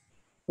 right?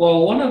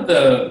 Well, one of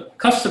the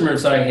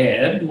customers I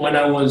had when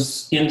I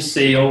was in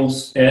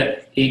sales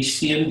at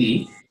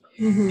HC&D,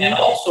 and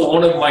also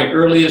one of my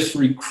earliest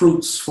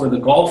recruits for the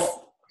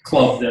golf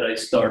club that I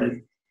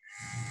started,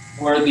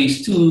 were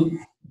these 2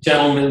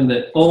 gentlemen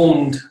that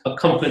owned a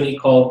company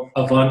called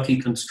Avanti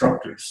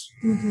Constructors.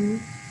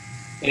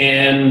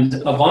 And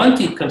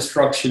Avanti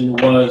Construction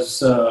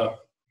was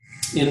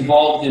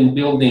involved in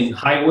building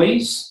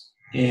highways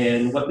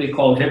and what they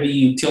call heavy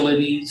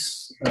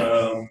utilities.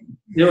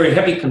 They were a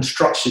heavy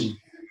construction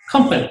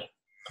company.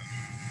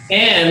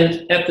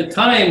 And at the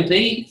time,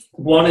 they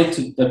wanted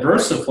to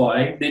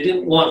diversify. They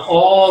didn't want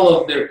all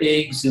of their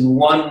eggs in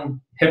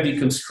one heavy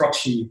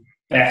construction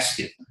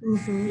basket.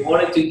 They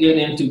wanted to get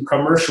into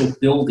commercial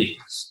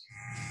buildings.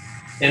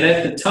 And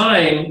at the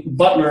time,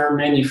 Butler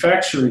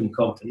Manufacturing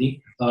Company,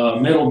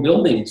 metal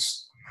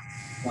buildings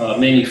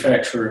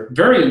manufacturer,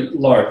 very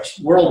large,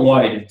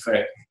 worldwide in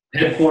fact,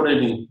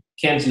 headquartered in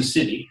Kansas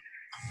City,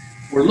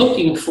 were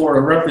looking for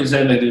a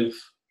representative,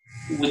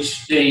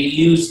 which they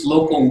used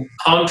local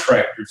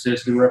contractors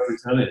as the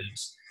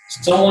representatives,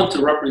 someone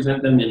to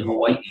represent them in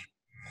Hawaii.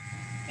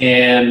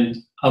 And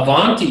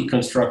Avanti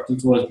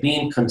Constructors was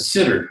being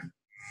considered,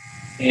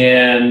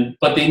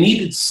 but they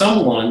needed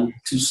someone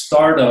to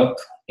start up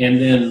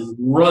and then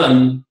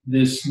run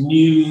this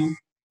new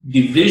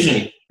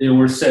division they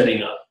were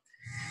setting up.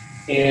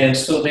 And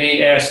so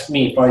they asked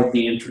me if I'd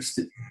be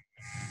interested.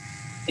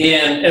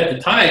 And at the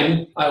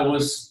time, I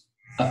was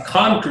a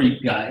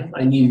concrete guy.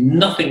 I knew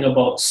nothing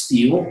about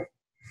steel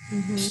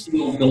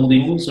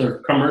buildings or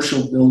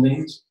commercial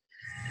buildings.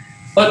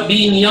 But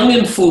being young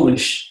and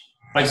foolish,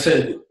 I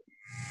said,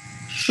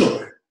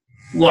 sure,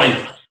 why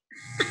not?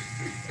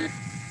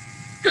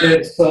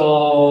 And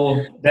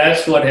so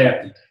that's what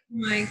happened. Oh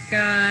my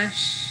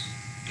gosh.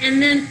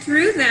 And then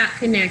through that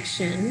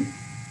connection,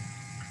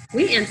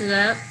 we ended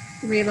up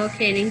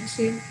relocating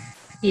to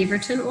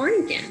Beaverton,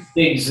 Oregon.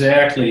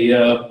 Exactly.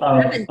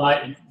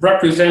 I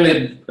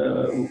represented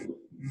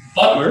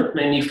Butler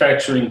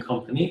Manufacturing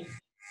Company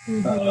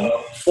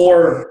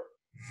for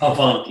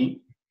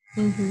Avanti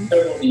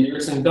several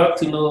years and got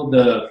to know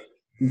the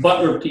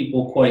Butler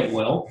people quite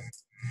well.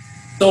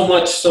 So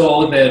much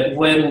so that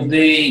when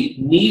they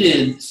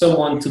needed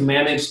someone to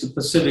manage the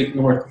Pacific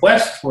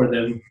Northwest for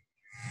them,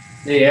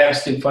 they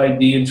asked if I'd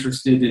be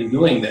interested in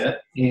doing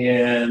that.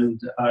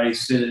 And I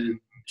said,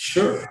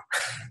 sure.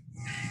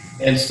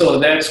 And so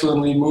that's when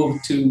we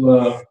moved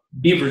to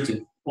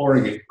Beaverton,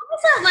 Oregon. What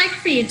was that like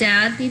for you,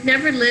 Dad? You've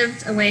never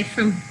lived away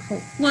from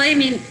home. Well, I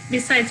mean,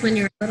 besides when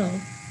you were little.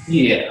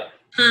 Yeah.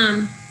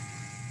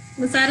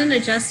 Was that an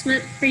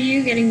adjustment for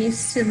you, getting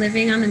used to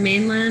living on the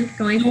mainland?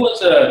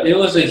 It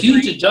was a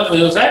huge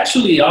adjustment. It was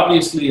actually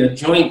obviously a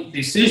joint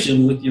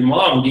decision with your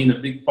mom being a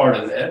big part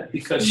of that,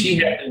 because she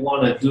had to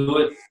want to do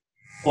it,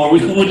 or we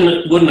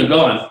wouldn't have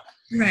gone.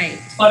 Right.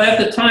 But at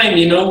the time,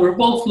 we were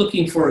both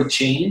looking for a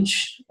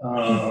change.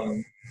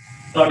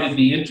 Thought it'd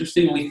be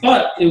interesting. We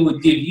thought it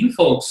would give you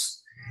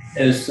folks,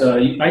 as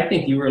I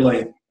think you were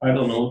like, I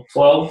don't know,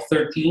 12,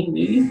 13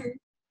 maybe,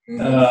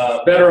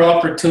 better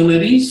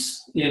opportunities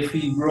if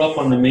you grew up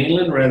on the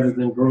mainland rather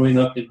than growing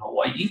up in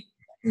Hawaii.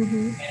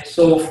 And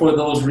so for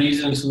those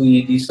reasons,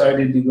 we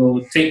decided to go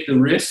take the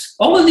risk.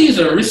 All of these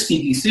are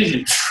risky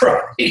decisions,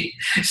 right?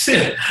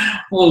 So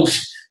we'll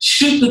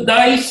shoot the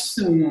dice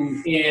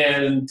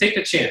and take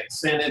a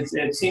chance. And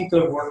it seemed to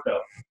have worked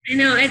out. I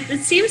know.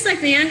 It seems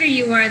like the younger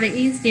you are, the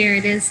easier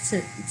it is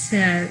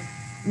to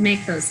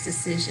make those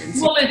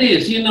decisions. Well, it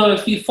is.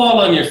 If you fall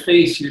on your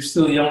face, you're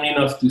still young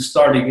enough to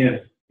start again.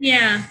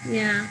 Yeah,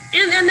 yeah.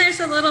 And then there's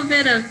a little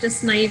bit of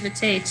just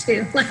naivete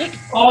too, like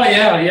Oh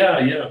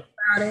yeah.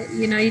 about it.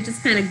 You know, you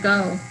just kind of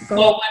go.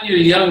 Well, when you're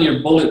young,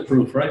 you're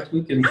bulletproof, right?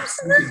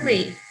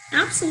 Absolutely.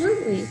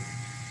 Absolutely.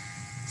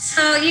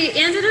 So you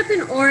ended up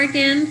in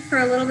Oregon for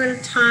a little bit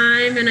of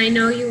time, and I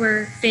know you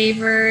were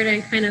favored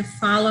and kind of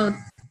followed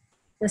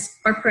this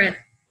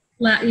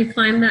you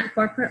climbed that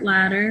corporate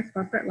ladder,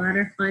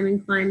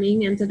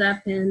 climbing, ended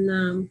up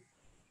in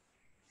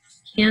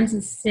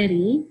Kansas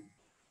City,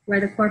 where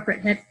the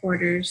corporate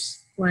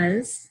headquarters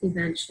was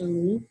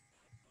eventually.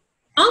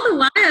 All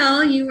the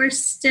while, you were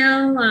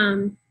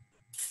still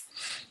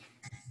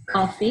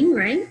golfing,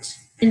 right?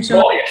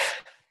 Enjoying. Oh, yeah.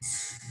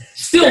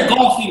 Still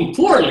golfing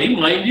poorly,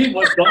 mind you,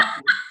 but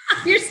golfing.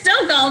 You're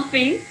still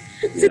golfing.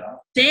 Yeah.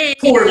 Today.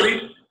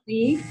 Poorly.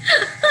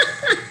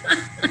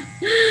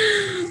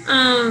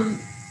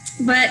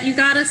 But you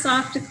got us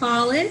off to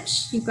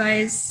college. You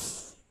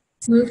guys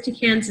moved to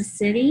Kansas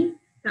City.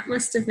 That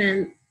must have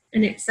been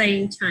an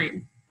exciting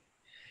time.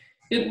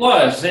 It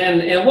was,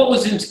 and what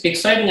was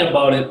exciting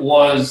about it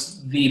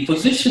was the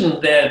position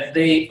that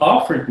they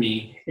offered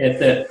me at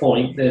that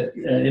point that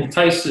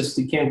enticed us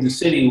to Kansas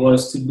City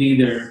was to be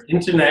their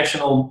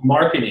international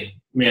marketing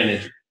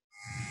manager.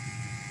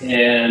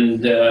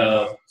 And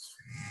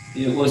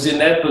it was in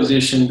that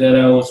position that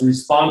I was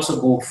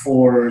responsible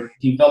for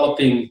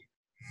developing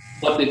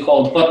what they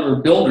called Butler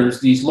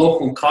Builders, these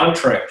local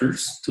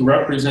contractors to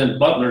represent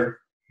Butler,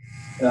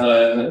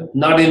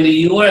 not in the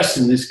U.S.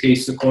 in this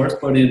case, of course,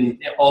 but in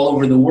all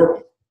over the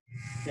world.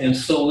 And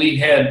so we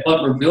had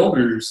Butler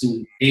Builders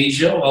in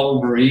Asia, all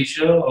over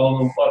Asia,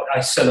 I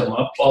set them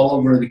up all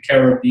over the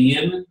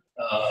Caribbean,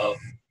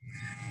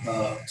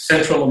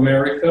 Central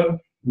America,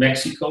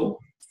 Mexico.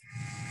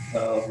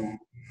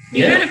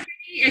 You had a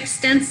pretty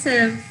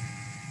extensive,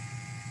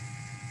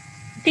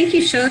 I think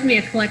you showed me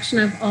a collection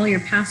of all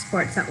your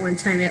passports at one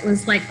time. It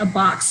was like a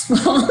box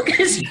full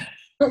because you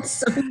built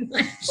so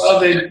much. Well,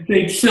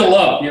 they'd fill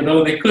up, you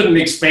know, they couldn't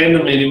expand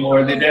them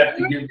anymore. They'd have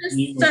to give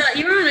you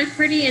were on a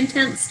pretty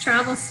intense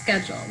travel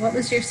schedule. What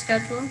was your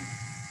schedule?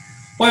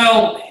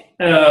 Well,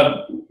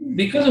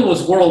 because it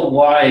was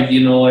worldwide,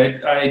 you know,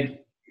 I'd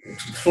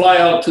fly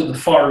out to the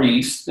Far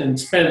East and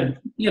spend,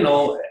 you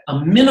know,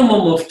 a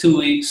minimum of 2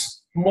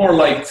 weeks, more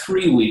like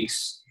 3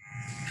 weeks,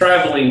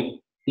 traveling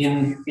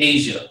in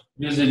Asia,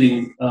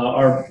 visiting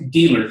our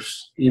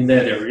dealers in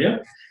that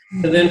area,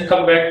 and then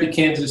come back to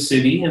Kansas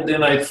City, and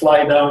then I'd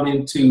fly down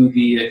into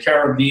the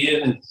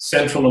Caribbean and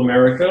Central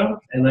America,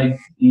 and I'd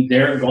be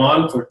there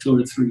gone for 2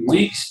 or 3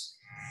 weeks,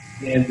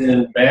 and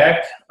then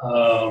back.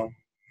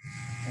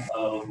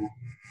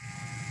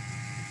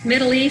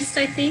 Middle East,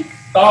 I think.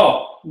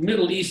 Oh,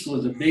 Middle East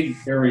was a big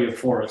area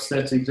for us.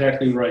 That's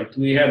exactly right.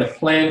 We had a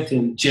plant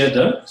in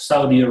Jeddah,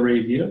 Saudi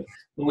Arabia.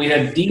 And we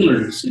had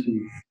dealers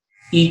in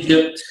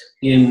Egypt,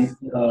 in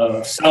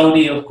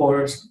Saudi, of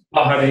course,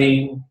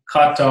 Bahrain,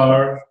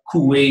 Qatar,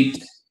 Kuwait,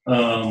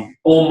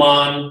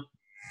 Oman.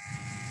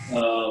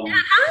 How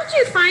did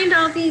you find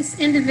all these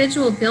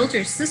individual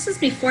builders? This is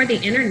before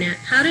the internet.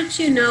 How did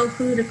you know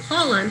who to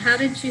call on? How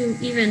did you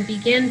even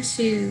begin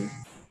to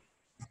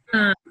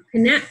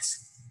connect?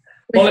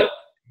 Well,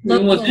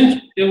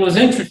 it was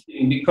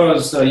interesting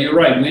because you're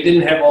right. We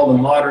didn't have all the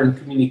modern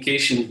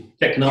communication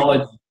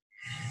technology.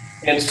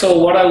 And so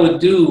what I would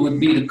do would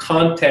be to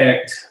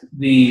contact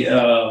the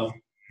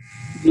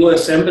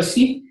U.S.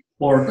 Embassy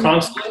or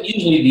consulate,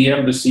 usually the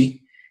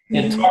embassy,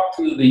 and talk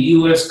to the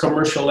U.S.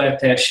 commercial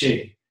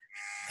attaché.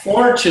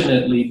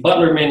 Fortunately,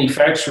 Butler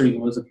Manufacturing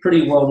was a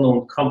pretty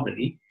well-known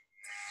company.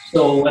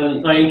 So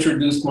when I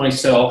introduced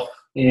myself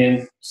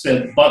and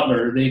said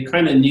Butler, they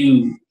kind of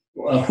knew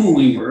who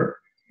we were.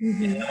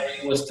 And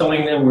I was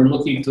telling them we're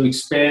looking to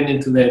expand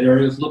into that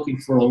area, looking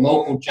for a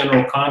local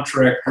general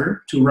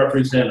contractor to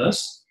represent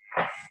us.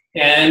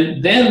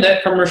 And then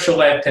that commercial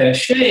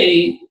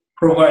attaché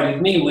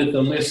provided me with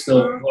a list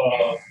of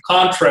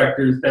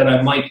contractors that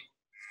I might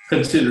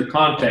consider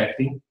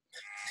contacting.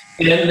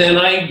 And then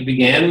I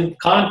began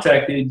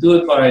contacting, do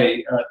it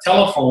by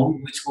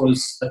telephone, which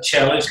was a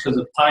challenge because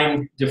of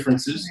time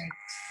differences,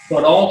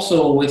 but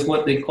also with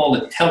what they call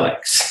a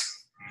telex.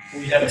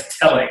 We had a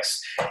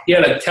telex. You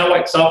had a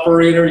telex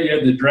operator, you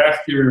had to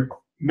draft your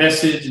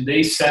message,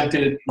 they sent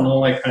it, and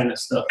all that kind of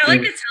stuff.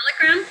 Like a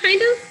telegram,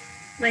 kind of?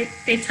 Like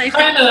they type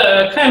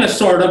it? Kind of,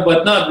 sort of,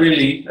 but not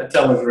really a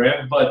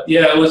telegram. But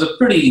yeah, it was a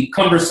pretty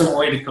cumbersome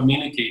way to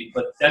communicate,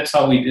 but that's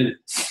how we did it.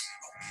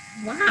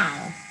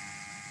 Wow.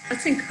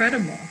 That's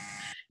incredible.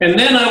 And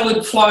then I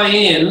would fly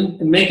in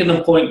and make an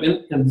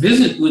appointment and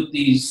visit with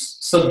these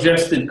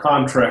suggested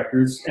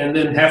contractors and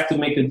then have to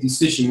make a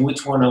decision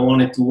which one I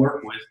wanted to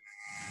work with.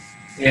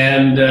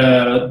 And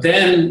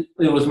then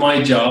it was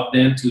my job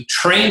then to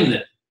train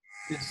them.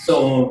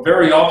 So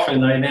very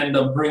often I'd end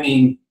up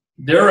bringing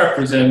their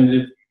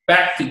representative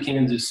back to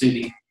Kansas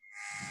City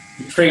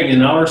to train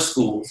in our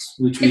schools.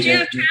 Did you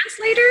have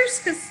translators?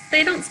 Because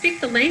they don't speak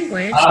the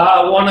language.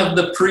 One of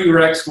the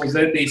prereqs was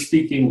that they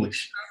speak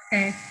English.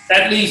 Okay.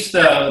 At least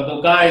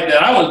the guy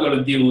that I was going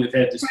to deal with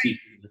had to speak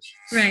English.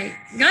 Right.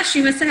 Gosh,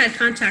 you must have had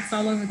contacts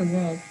all over the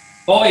world.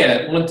 Oh yeah,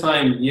 at one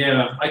time,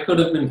 yeah, I could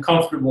have been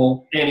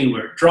comfortable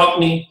anywhere. Drop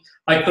me,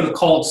 I could have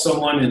called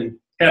someone and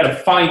had a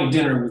fine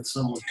dinner with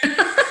someone.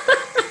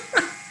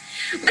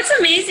 What's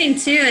amazing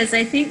too is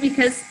I think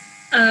because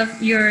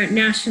of your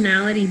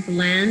nationality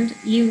blend,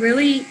 you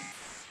really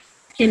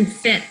can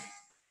fit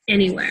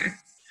anywhere.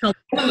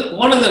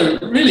 One of the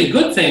really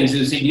good things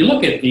is if you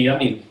look at me, I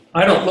mean,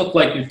 I don't look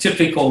like your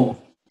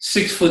typical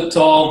 6 foot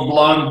tall,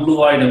 blonde,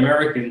 blue-eyed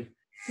American.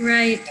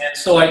 Right. And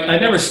so I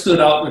never stood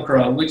out in the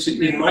crowd, which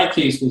in my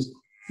case was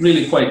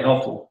really quite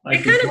helpful.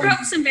 It kind of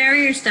broke some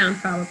barriers down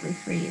probably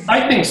for you.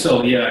 I think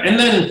so, yeah. And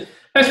then,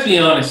 let's be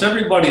honest,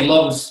 everybody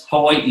loves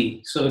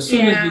Hawaii. So as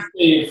soon as you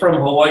say you're from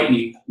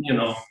Hawaii, you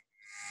know,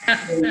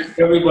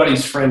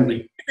 everybody's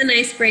friendly. It's an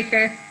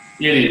icebreaker.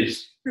 It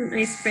is. An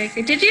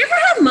icebreaker. Did you ever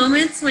have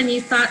moments when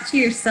you thought to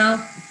yourself,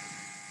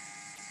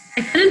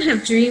 I couldn't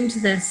have dreamed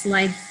this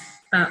life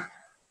up?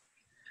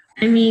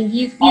 I mean,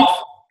 you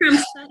from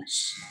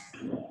such,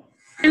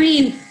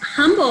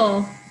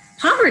 humble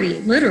poverty,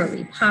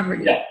 literally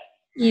poverty. Yeah.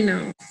 You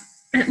know,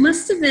 it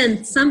must have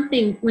been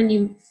something when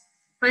you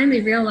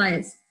finally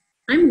realized,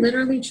 I'm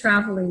literally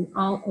traveling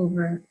all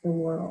over the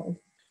world.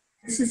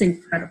 This is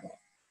incredible.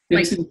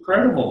 It's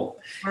incredible.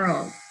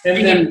 World.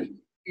 And then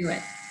do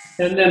it.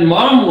 And then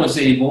Mom was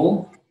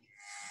able,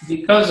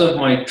 because of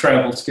my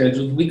travel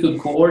schedule, we could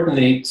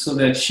coordinate so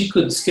that she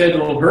could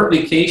schedule her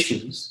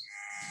vacations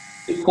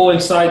to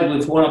coincide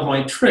with one of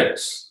my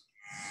trips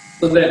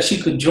so that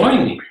she could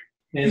join me.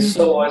 And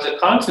so as a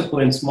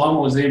consequence, Mom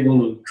was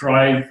able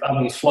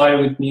to fly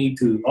with me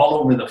to all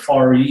over the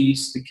Far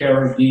East, the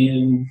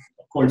Caribbean,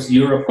 of course,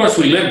 Europe. Of course,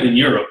 we lived in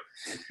Europe.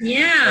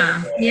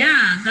 Yeah,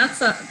 that's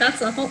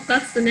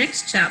the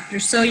next chapter.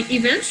 So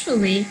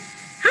eventually,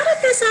 how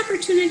did this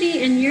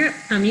opportunity in Europe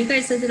come? You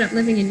guys ended up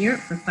living in Europe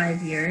for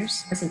 5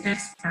 years as an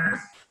expat.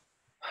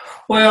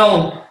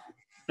 Well,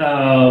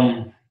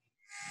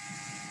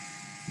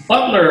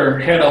 Butler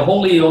had a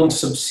wholly owned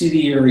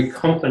subsidiary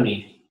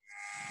company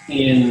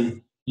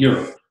in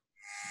Europe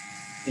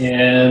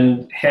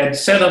and had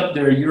set up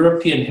their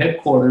European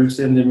headquarters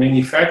and their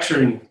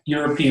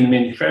European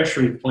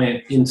manufacturing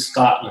plant in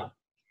Scotland,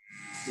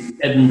 in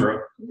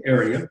Edinburgh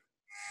area.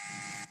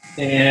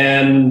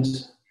 And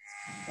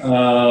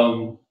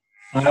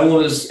I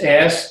was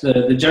asked,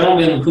 the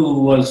gentleman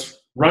who was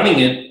running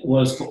it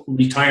was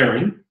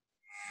retiring.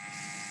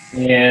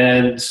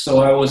 And so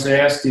I was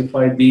asked if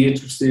I'd be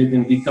interested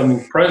in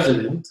becoming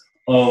president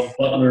of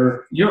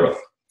Butler Europe.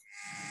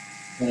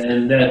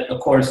 And that, of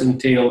course,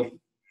 entailed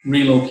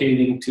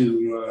relocating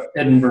to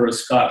Edinburgh,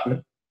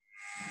 Scotland.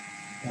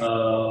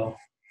 What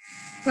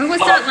was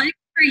that like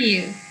for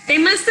you? They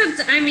must have,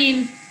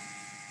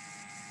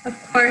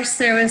 of course,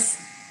 there was,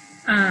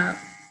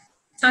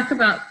 talk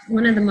about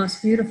one of the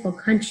most beautiful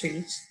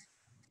countries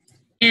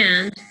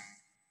and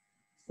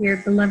your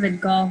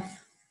beloved golf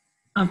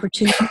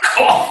opportunity.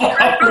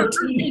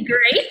 Really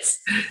great.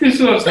 This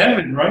was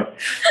heaven, right?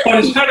 But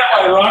it's kind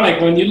of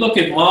ironic when you look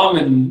at Mom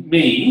and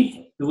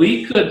me,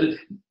 we could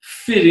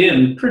fit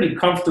in pretty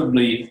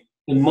comfortably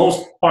in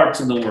most parts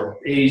of the world,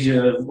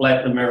 Asia,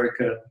 Latin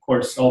America, of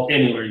course,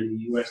 anywhere in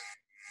the U.S.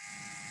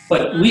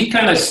 But we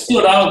kind of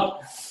stood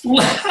out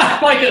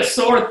like a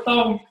sore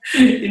thumb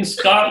in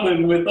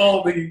Scotland with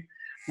all the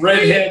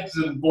redheads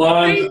and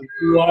blondes and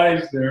blue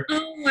eyes there.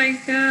 Oh my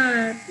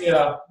God.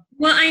 Yeah.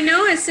 Well, I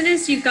know as soon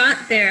as you got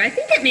there, I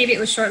think maybe it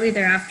was shortly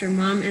thereafter,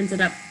 Mom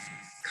ended up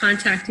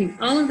contacting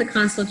all of the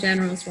consul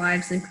general's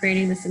wives and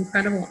creating this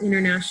incredible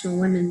international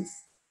women's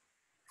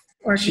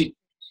organization.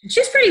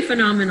 She's pretty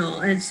phenomenal.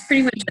 It's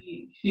pretty much.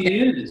 She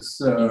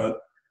is. Well,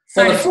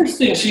 the first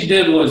thing she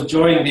did was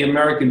join the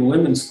American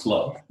Women's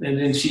Club, and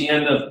then she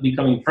ended up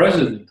becoming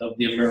president of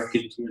the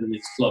American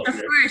Women's Club.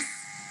 Of course.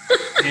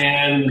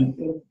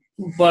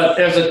 But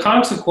as a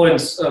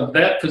consequence of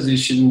that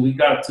position, we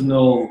got to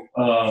know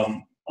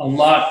a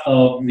lot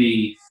of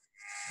the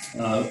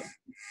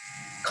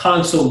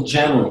consul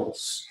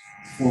generals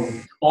for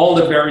all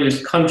the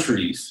various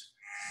countries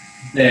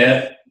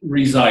that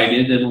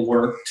resided and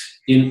worked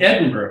in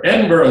Edinburgh.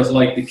 Edinburgh is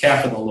like the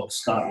capital of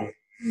Scotland.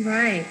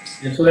 Right.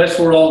 And so that's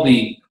where all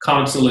the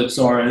consulates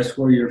are. That's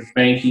where your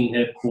banking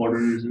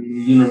headquarters and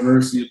the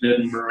University of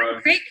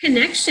Edinburgh. Great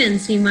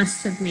connections you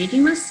must have made.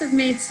 You must have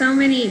met so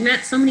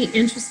many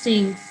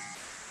interesting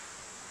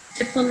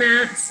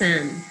diplomats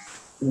and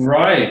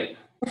right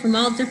from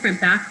all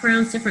different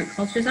backgrounds, different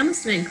cultures. That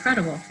must have been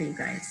incredible for you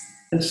guys.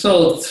 And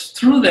so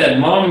through that,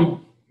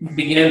 Mom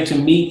began to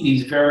meet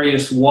these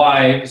various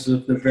wives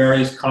of the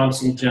various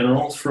consul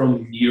generals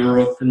from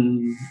Europe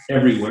and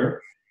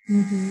everywhere.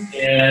 Mm-hmm.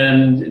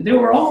 And they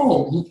were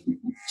all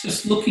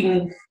just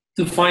looking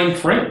to find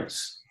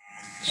friends.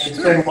 And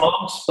so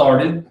Mom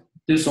started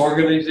this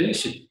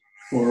organization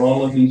for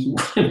all of these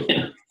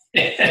women.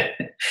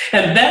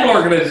 And that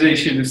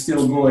organization is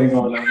still going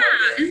on. Yeah,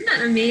 isn't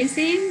that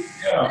amazing?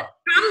 Yeah.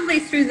 Probably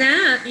through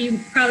that, you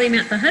probably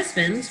met the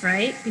husbands,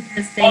 right?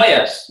 Because they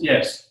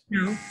yes.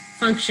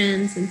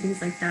 functions and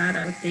things like that,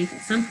 I would think,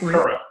 at some point.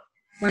 Correct.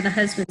 where the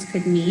husbands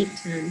could meet.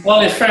 And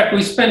Well, in fact,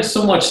 we spent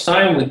so much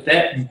time with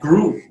that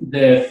group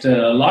that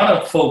a lot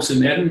of folks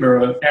in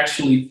Edinburgh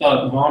actually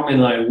thought Mom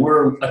and I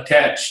were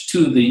attached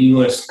to the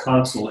U.S.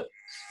 consulate,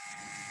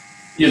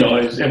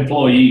 as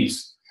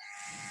employees.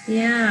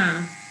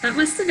 yeah, that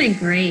must have been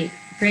great.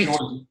 Great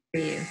time for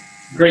you.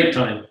 Great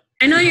time.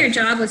 I know your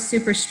job was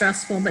super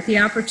stressful, but the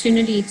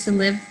opportunity to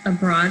live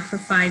abroad for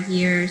 5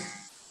 years,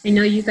 I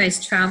know you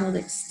guys traveled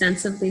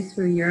extensively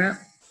through Europe.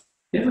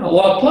 Yeah,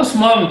 well, plus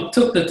Mom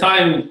took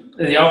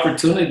the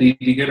opportunity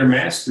to get her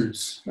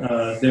master's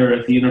there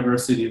at the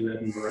University of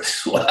Edinburgh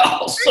as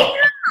well. So.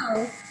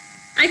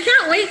 I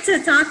can't wait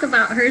to talk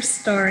about her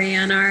story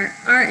on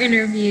our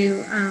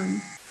interview,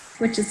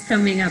 which is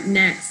coming up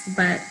next.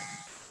 But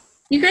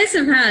you guys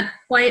have had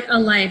quite a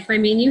life. I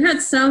mean, you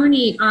had so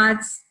many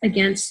odds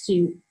against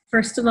you.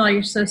 First of all,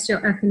 your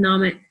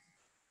socioeconomic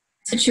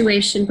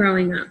situation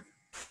growing up.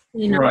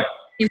 Right.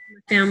 You came from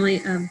a family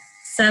of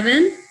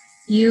 7.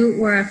 You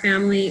were a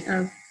family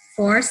of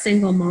 4,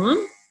 single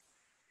mom.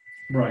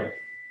 Right.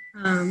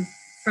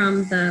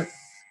 From the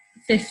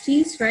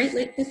 50s, right?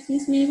 Late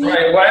 50s, maybe?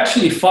 Right. Well,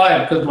 actually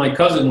 5, because my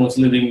cousin was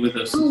living with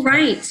us. Oh,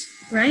 right.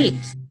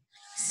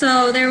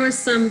 So there was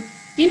some,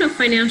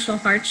 financial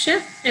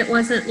hardship. It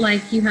wasn't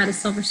like you had a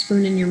silver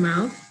spoon in your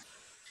mouth.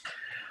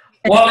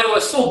 Well, it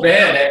was so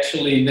bad,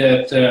 actually,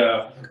 that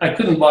I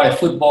couldn't buy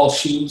football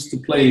shoes to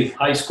play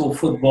high school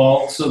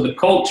football. So the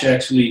coach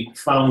actually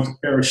found a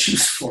pair of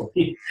shoes for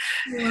me.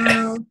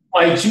 Wow.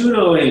 My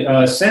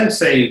judo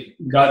sensei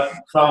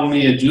found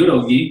me a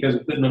judo gi because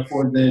I couldn't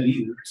afford that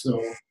either.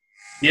 So,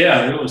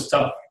 yeah, it was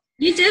tough.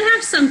 You did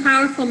have some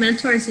powerful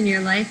mentors in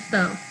your life,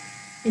 though,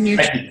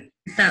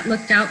 that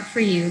looked out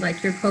for you,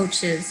 like your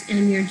coaches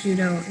and your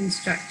judo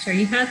instructor.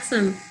 You had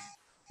some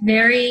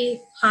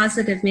very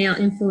positive male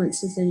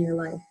influences in your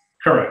life.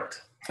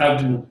 Correct. I've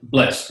been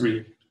blessed,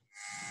 really.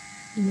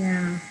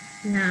 Yeah.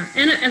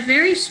 And a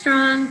very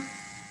strong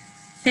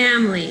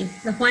family.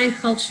 The Hawaiian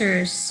culture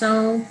is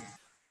so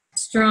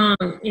strong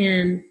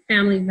in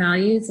family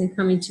values and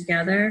coming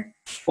together.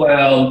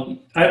 Well,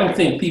 I don't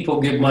think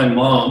people give my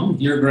mom,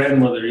 your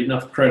grandmother,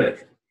 enough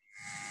credit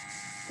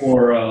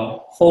for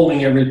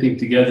holding everything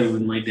together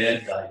when my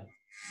dad died.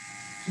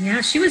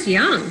 Yeah, she was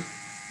young,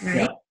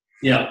 right?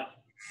 Yeah.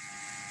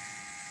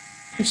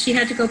 And she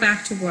had to go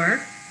back to work.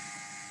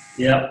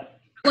 Yeah.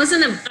 It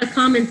wasn't a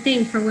common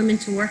thing for women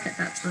to work at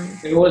that time.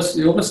 It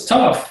was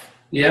tough,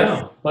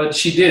 yeah, but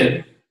she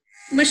did.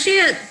 Was she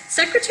a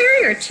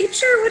secretary or a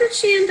teacher? What did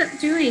she end up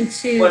doing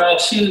Well,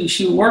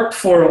 she worked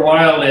for a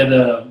while at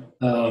a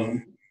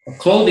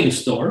clothing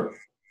store,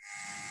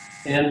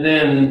 and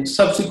then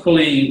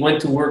subsequently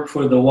went to work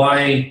for the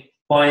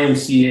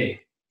YMCA.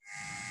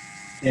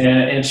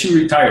 And she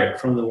retired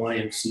from the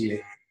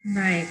YMCA.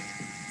 Right.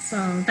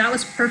 So that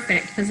was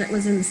perfect because it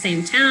was in the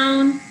same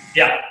town.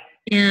 Yeah.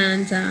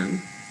 And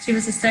she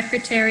was a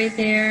secretary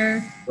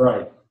there.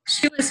 Right.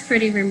 She was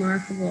pretty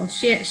remarkable.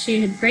 She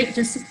had great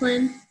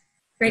discipline,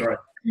 great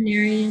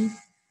disciplinarian,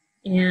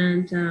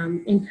 and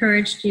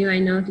encouraged you, I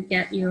know, to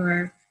get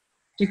your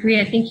degree.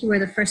 I think you were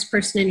the first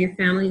person in your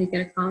family to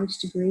get a college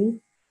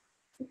degree.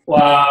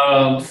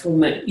 Well, from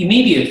the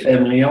immediate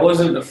family, I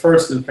wasn't the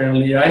first in the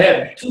family. I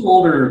had 2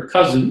 older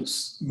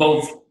cousins,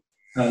 both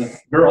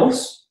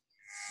girls,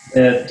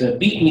 that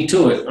beat me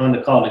to it on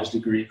the college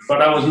degree.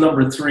 But I was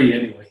number 3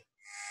 anyway.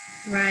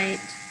 Right.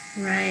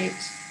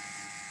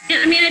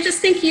 Yeah, I mean, I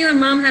just think you and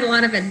Mom had a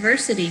lot of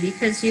adversity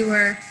because you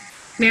were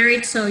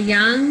married so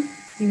young.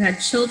 You had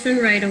children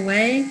right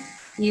away.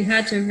 You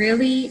had to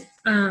really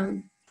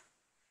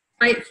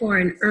fight for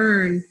and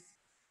earn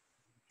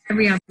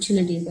every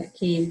opportunity that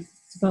came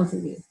to both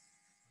of you.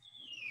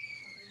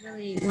 I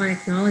really want to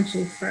acknowledge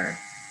you for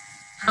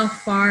how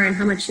far and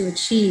how much you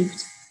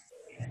achieved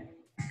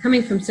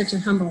coming from such a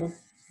humble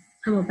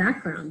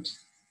background,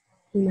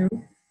 It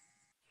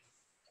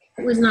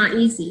was not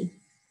easy,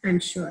 I'm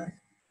sure.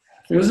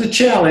 It was a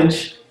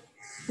challenge.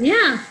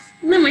 Yeah.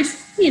 And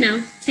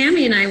then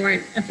Tammy and I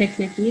weren't a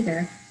picnic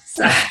either.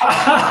 So.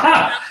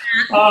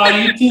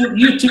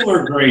 You two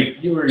were great.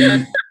 You were.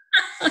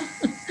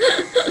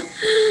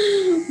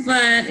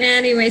 But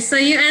anyway, so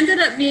you ended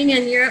up being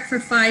in Europe for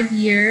 5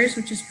 years,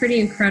 which is pretty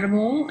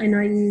incredible. I know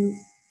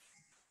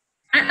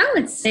I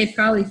would say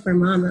probably for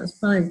Mom, that was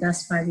probably the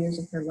best 5 years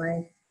of her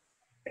life.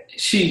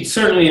 She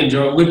certainly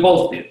enjoyed it. We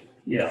both did.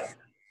 Yeah.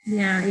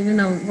 Yeah, even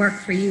though work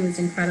for you was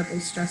incredibly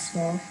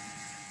stressful.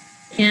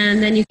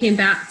 And then you came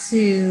back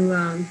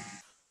to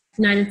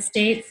United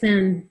States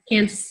and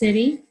Kansas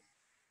City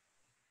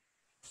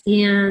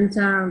and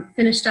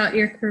finished out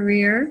your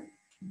career.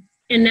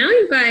 And now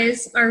you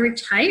guys are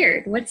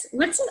retired. What's it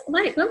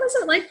like? What was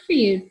it like for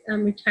you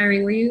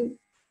retiring?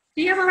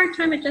 Do you have a hard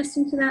time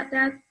adjusting to that,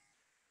 Dad?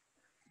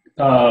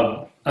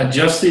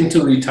 Adjusting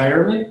to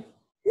retirement?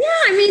 Yeah,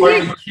 I mean, are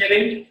you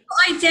kidding?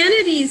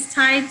 Identity's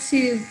tied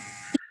to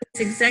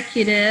this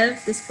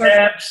executive, this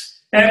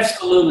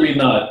Absolutely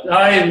not.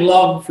 I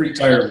love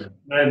retirement.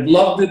 I've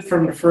loved it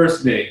from the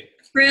first day.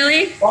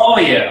 Really? Oh,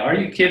 yeah. Are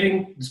you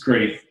kidding? It's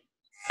great.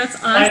 That's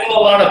awesome. I know a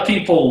lot of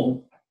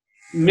people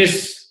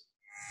miss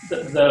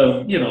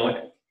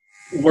the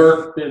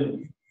work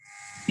and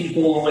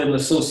people and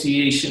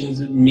associations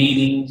and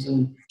meetings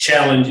and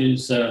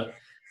challenges.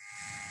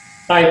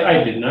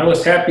 I didn't. I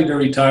was happy to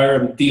retire.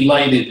 I'm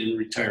delighted in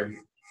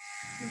retirement.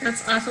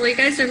 That's awesome. Well, you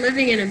guys are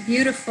living in a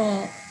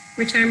beautiful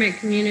retirement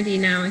community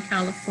now in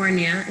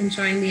California,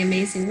 enjoying the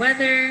amazing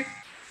weather,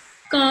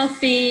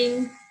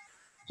 golfing.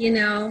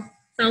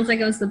 Sounds like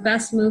it was the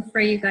best move for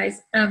you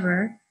guys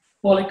ever.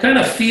 Well, it kind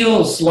of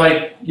feels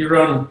like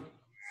you're on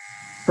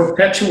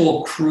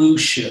perpetual cruise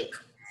ship.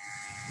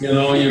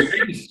 Your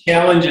biggest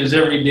challenges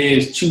every day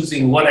is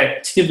choosing what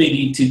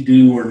activity to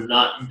do or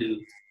not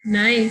do.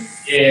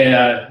 Nice.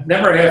 Yeah,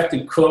 never have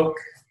to cook.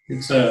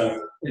 It's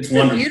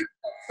wonderful. A beautiful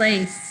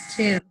place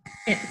too.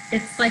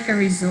 It's like a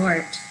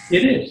resort.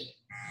 It is.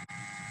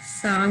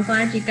 So I'm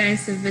glad you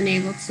guys have been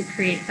able to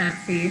create that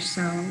for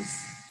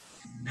yourselves.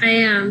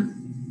 I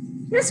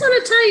just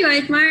want to tell you, I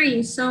admire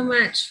you so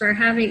much for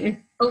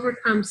having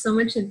overcome so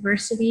much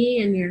adversity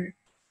in your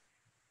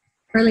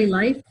early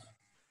life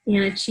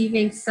and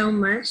achieving so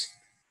much.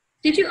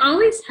 Did you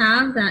always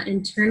have that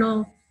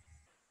internal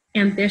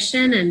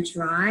ambition and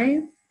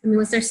drive? I mean,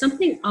 was there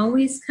something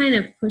always kind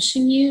of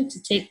pushing you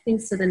to take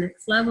things to the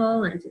next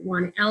level and to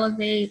want to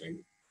elevate? And,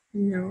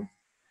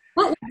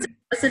 what was it?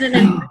 Was it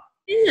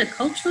a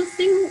cultural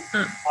thing?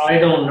 I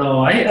don't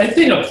know. I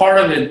think a part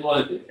of it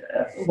was,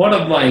 one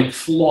of my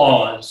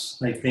flaws,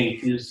 I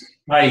think, is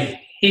I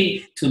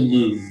hate to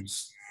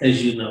lose,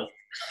 as you know.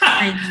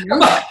 I know.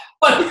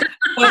 But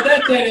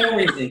that's not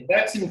everything.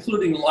 That's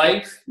including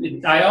life.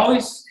 I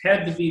always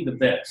had to be the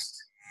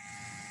best.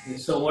 And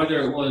so whether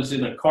it was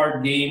in a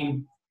card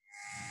game,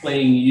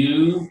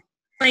 playing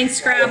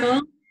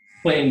Scrabble,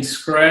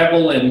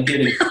 and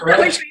getting crushed,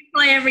 which we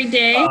play every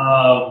day.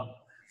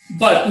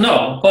 But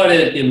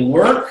in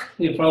work,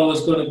 if I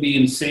was going to be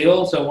in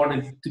sales, I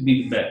wanted to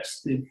be the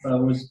best. If I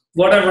was,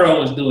 whatever I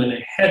was doing,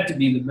 it had to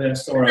be the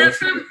best.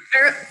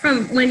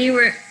 From when you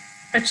were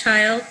a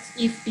child,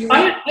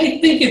 I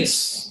think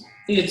it's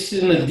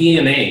in the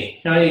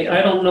DNA.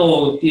 I don't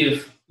know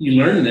if you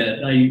learned that.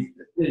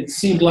 It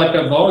seemed like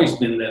I've always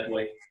been that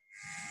way.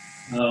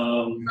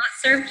 That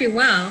served you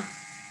well.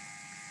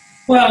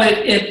 Well,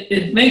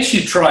 it makes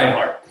you try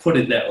hard, put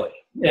it that way,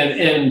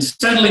 and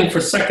settling for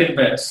second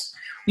best.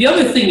 The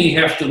other thing you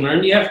have to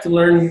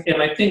learn,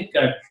 and I think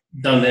I've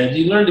done that,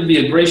 you learn to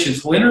be a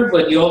gracious winner,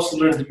 but you also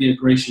learn to be a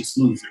gracious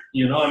loser.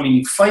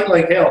 You fight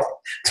like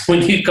hell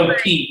when you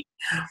compete.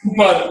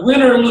 But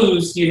win or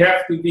lose, you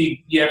have to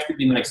be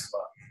nice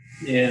about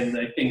it. And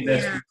I think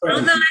that's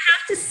Although I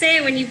have to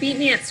say, when you beat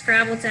me at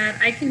Scrabble, Dad,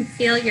 I can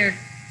feel your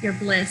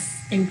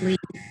bliss and glee.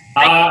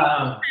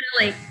 Kind of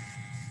like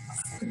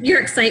your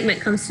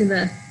excitement comes through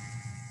the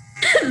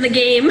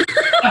game.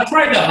 I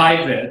tried to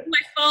hide that.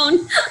 My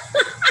phone.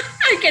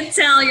 I can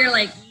tell you're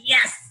like,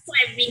 yes,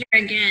 I beat her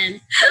again.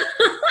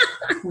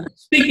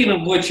 Speaking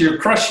of which, you're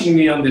crushing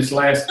me on this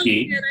last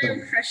game.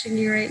 I'm crushing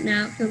you right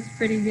now. It feels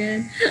pretty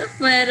good.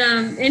 But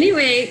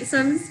anyway,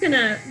 so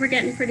we're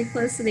getting pretty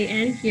close to the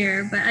end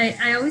here, but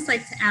I always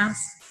like to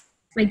ask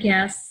my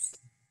guests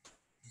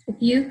if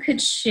you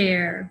could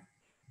share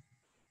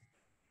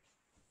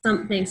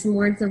some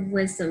words of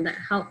wisdom that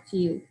helped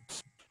you,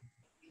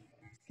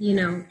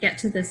 get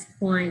to this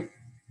point,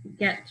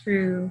 get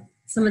through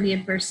some of the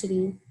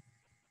adversity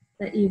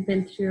that you've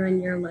been through in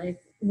your life.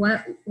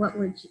 What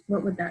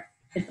would that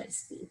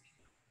advice be?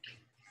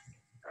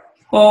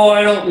 Oh,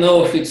 I don't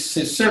know if it's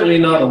certainly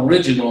not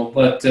original,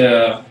 but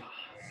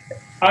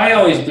I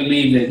always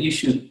believe that you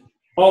should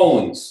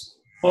always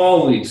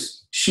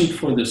shoot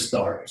for the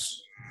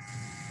stars.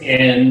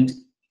 And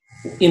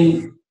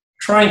in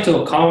trying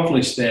to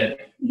accomplish that,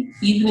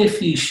 even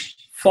if you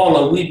fall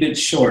a wee bit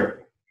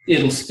short,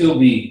 it'll still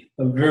be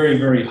a very,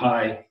 very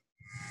high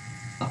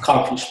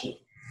accomplishment.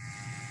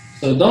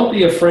 So don't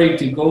be afraid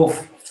to go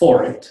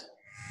for it,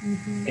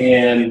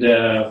 and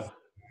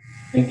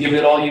give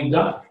it all you've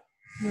got.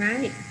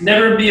 Right.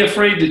 Never be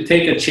afraid to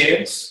take a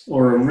chance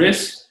or a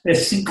risk.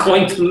 As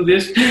going through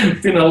this,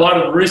 been a lot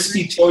of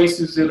risky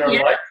choices in our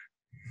life.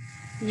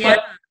 Yeah.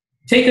 But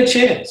take a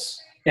chance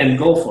and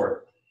go for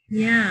it.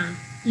 Yeah.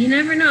 You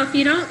never know. If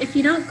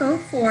you don't go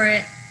for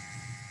it,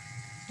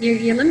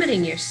 you're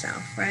limiting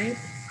yourself, right?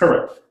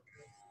 Correct.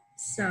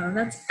 So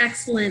that's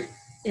excellent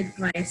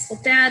advice. Well,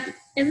 Dad,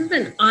 it's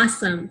been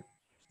awesome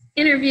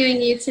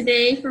interviewing you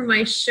today for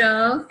my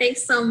show.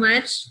 Thanks so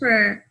much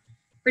for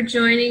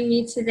joining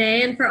me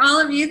today. And for all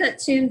of you that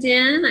tuned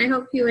in, I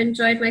hope you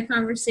enjoyed my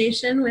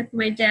conversation with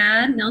my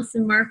dad,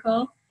 Nelson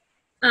Markel.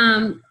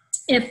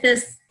 If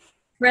this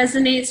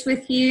resonates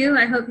with you,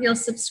 I hope you'll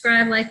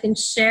subscribe, like, and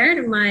share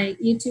to my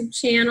YouTube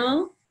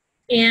channel.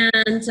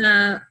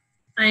 And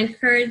I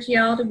encourage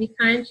y'all to be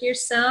kind to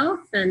yourself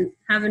and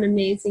have an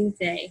amazing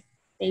day.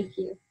 Thank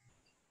you.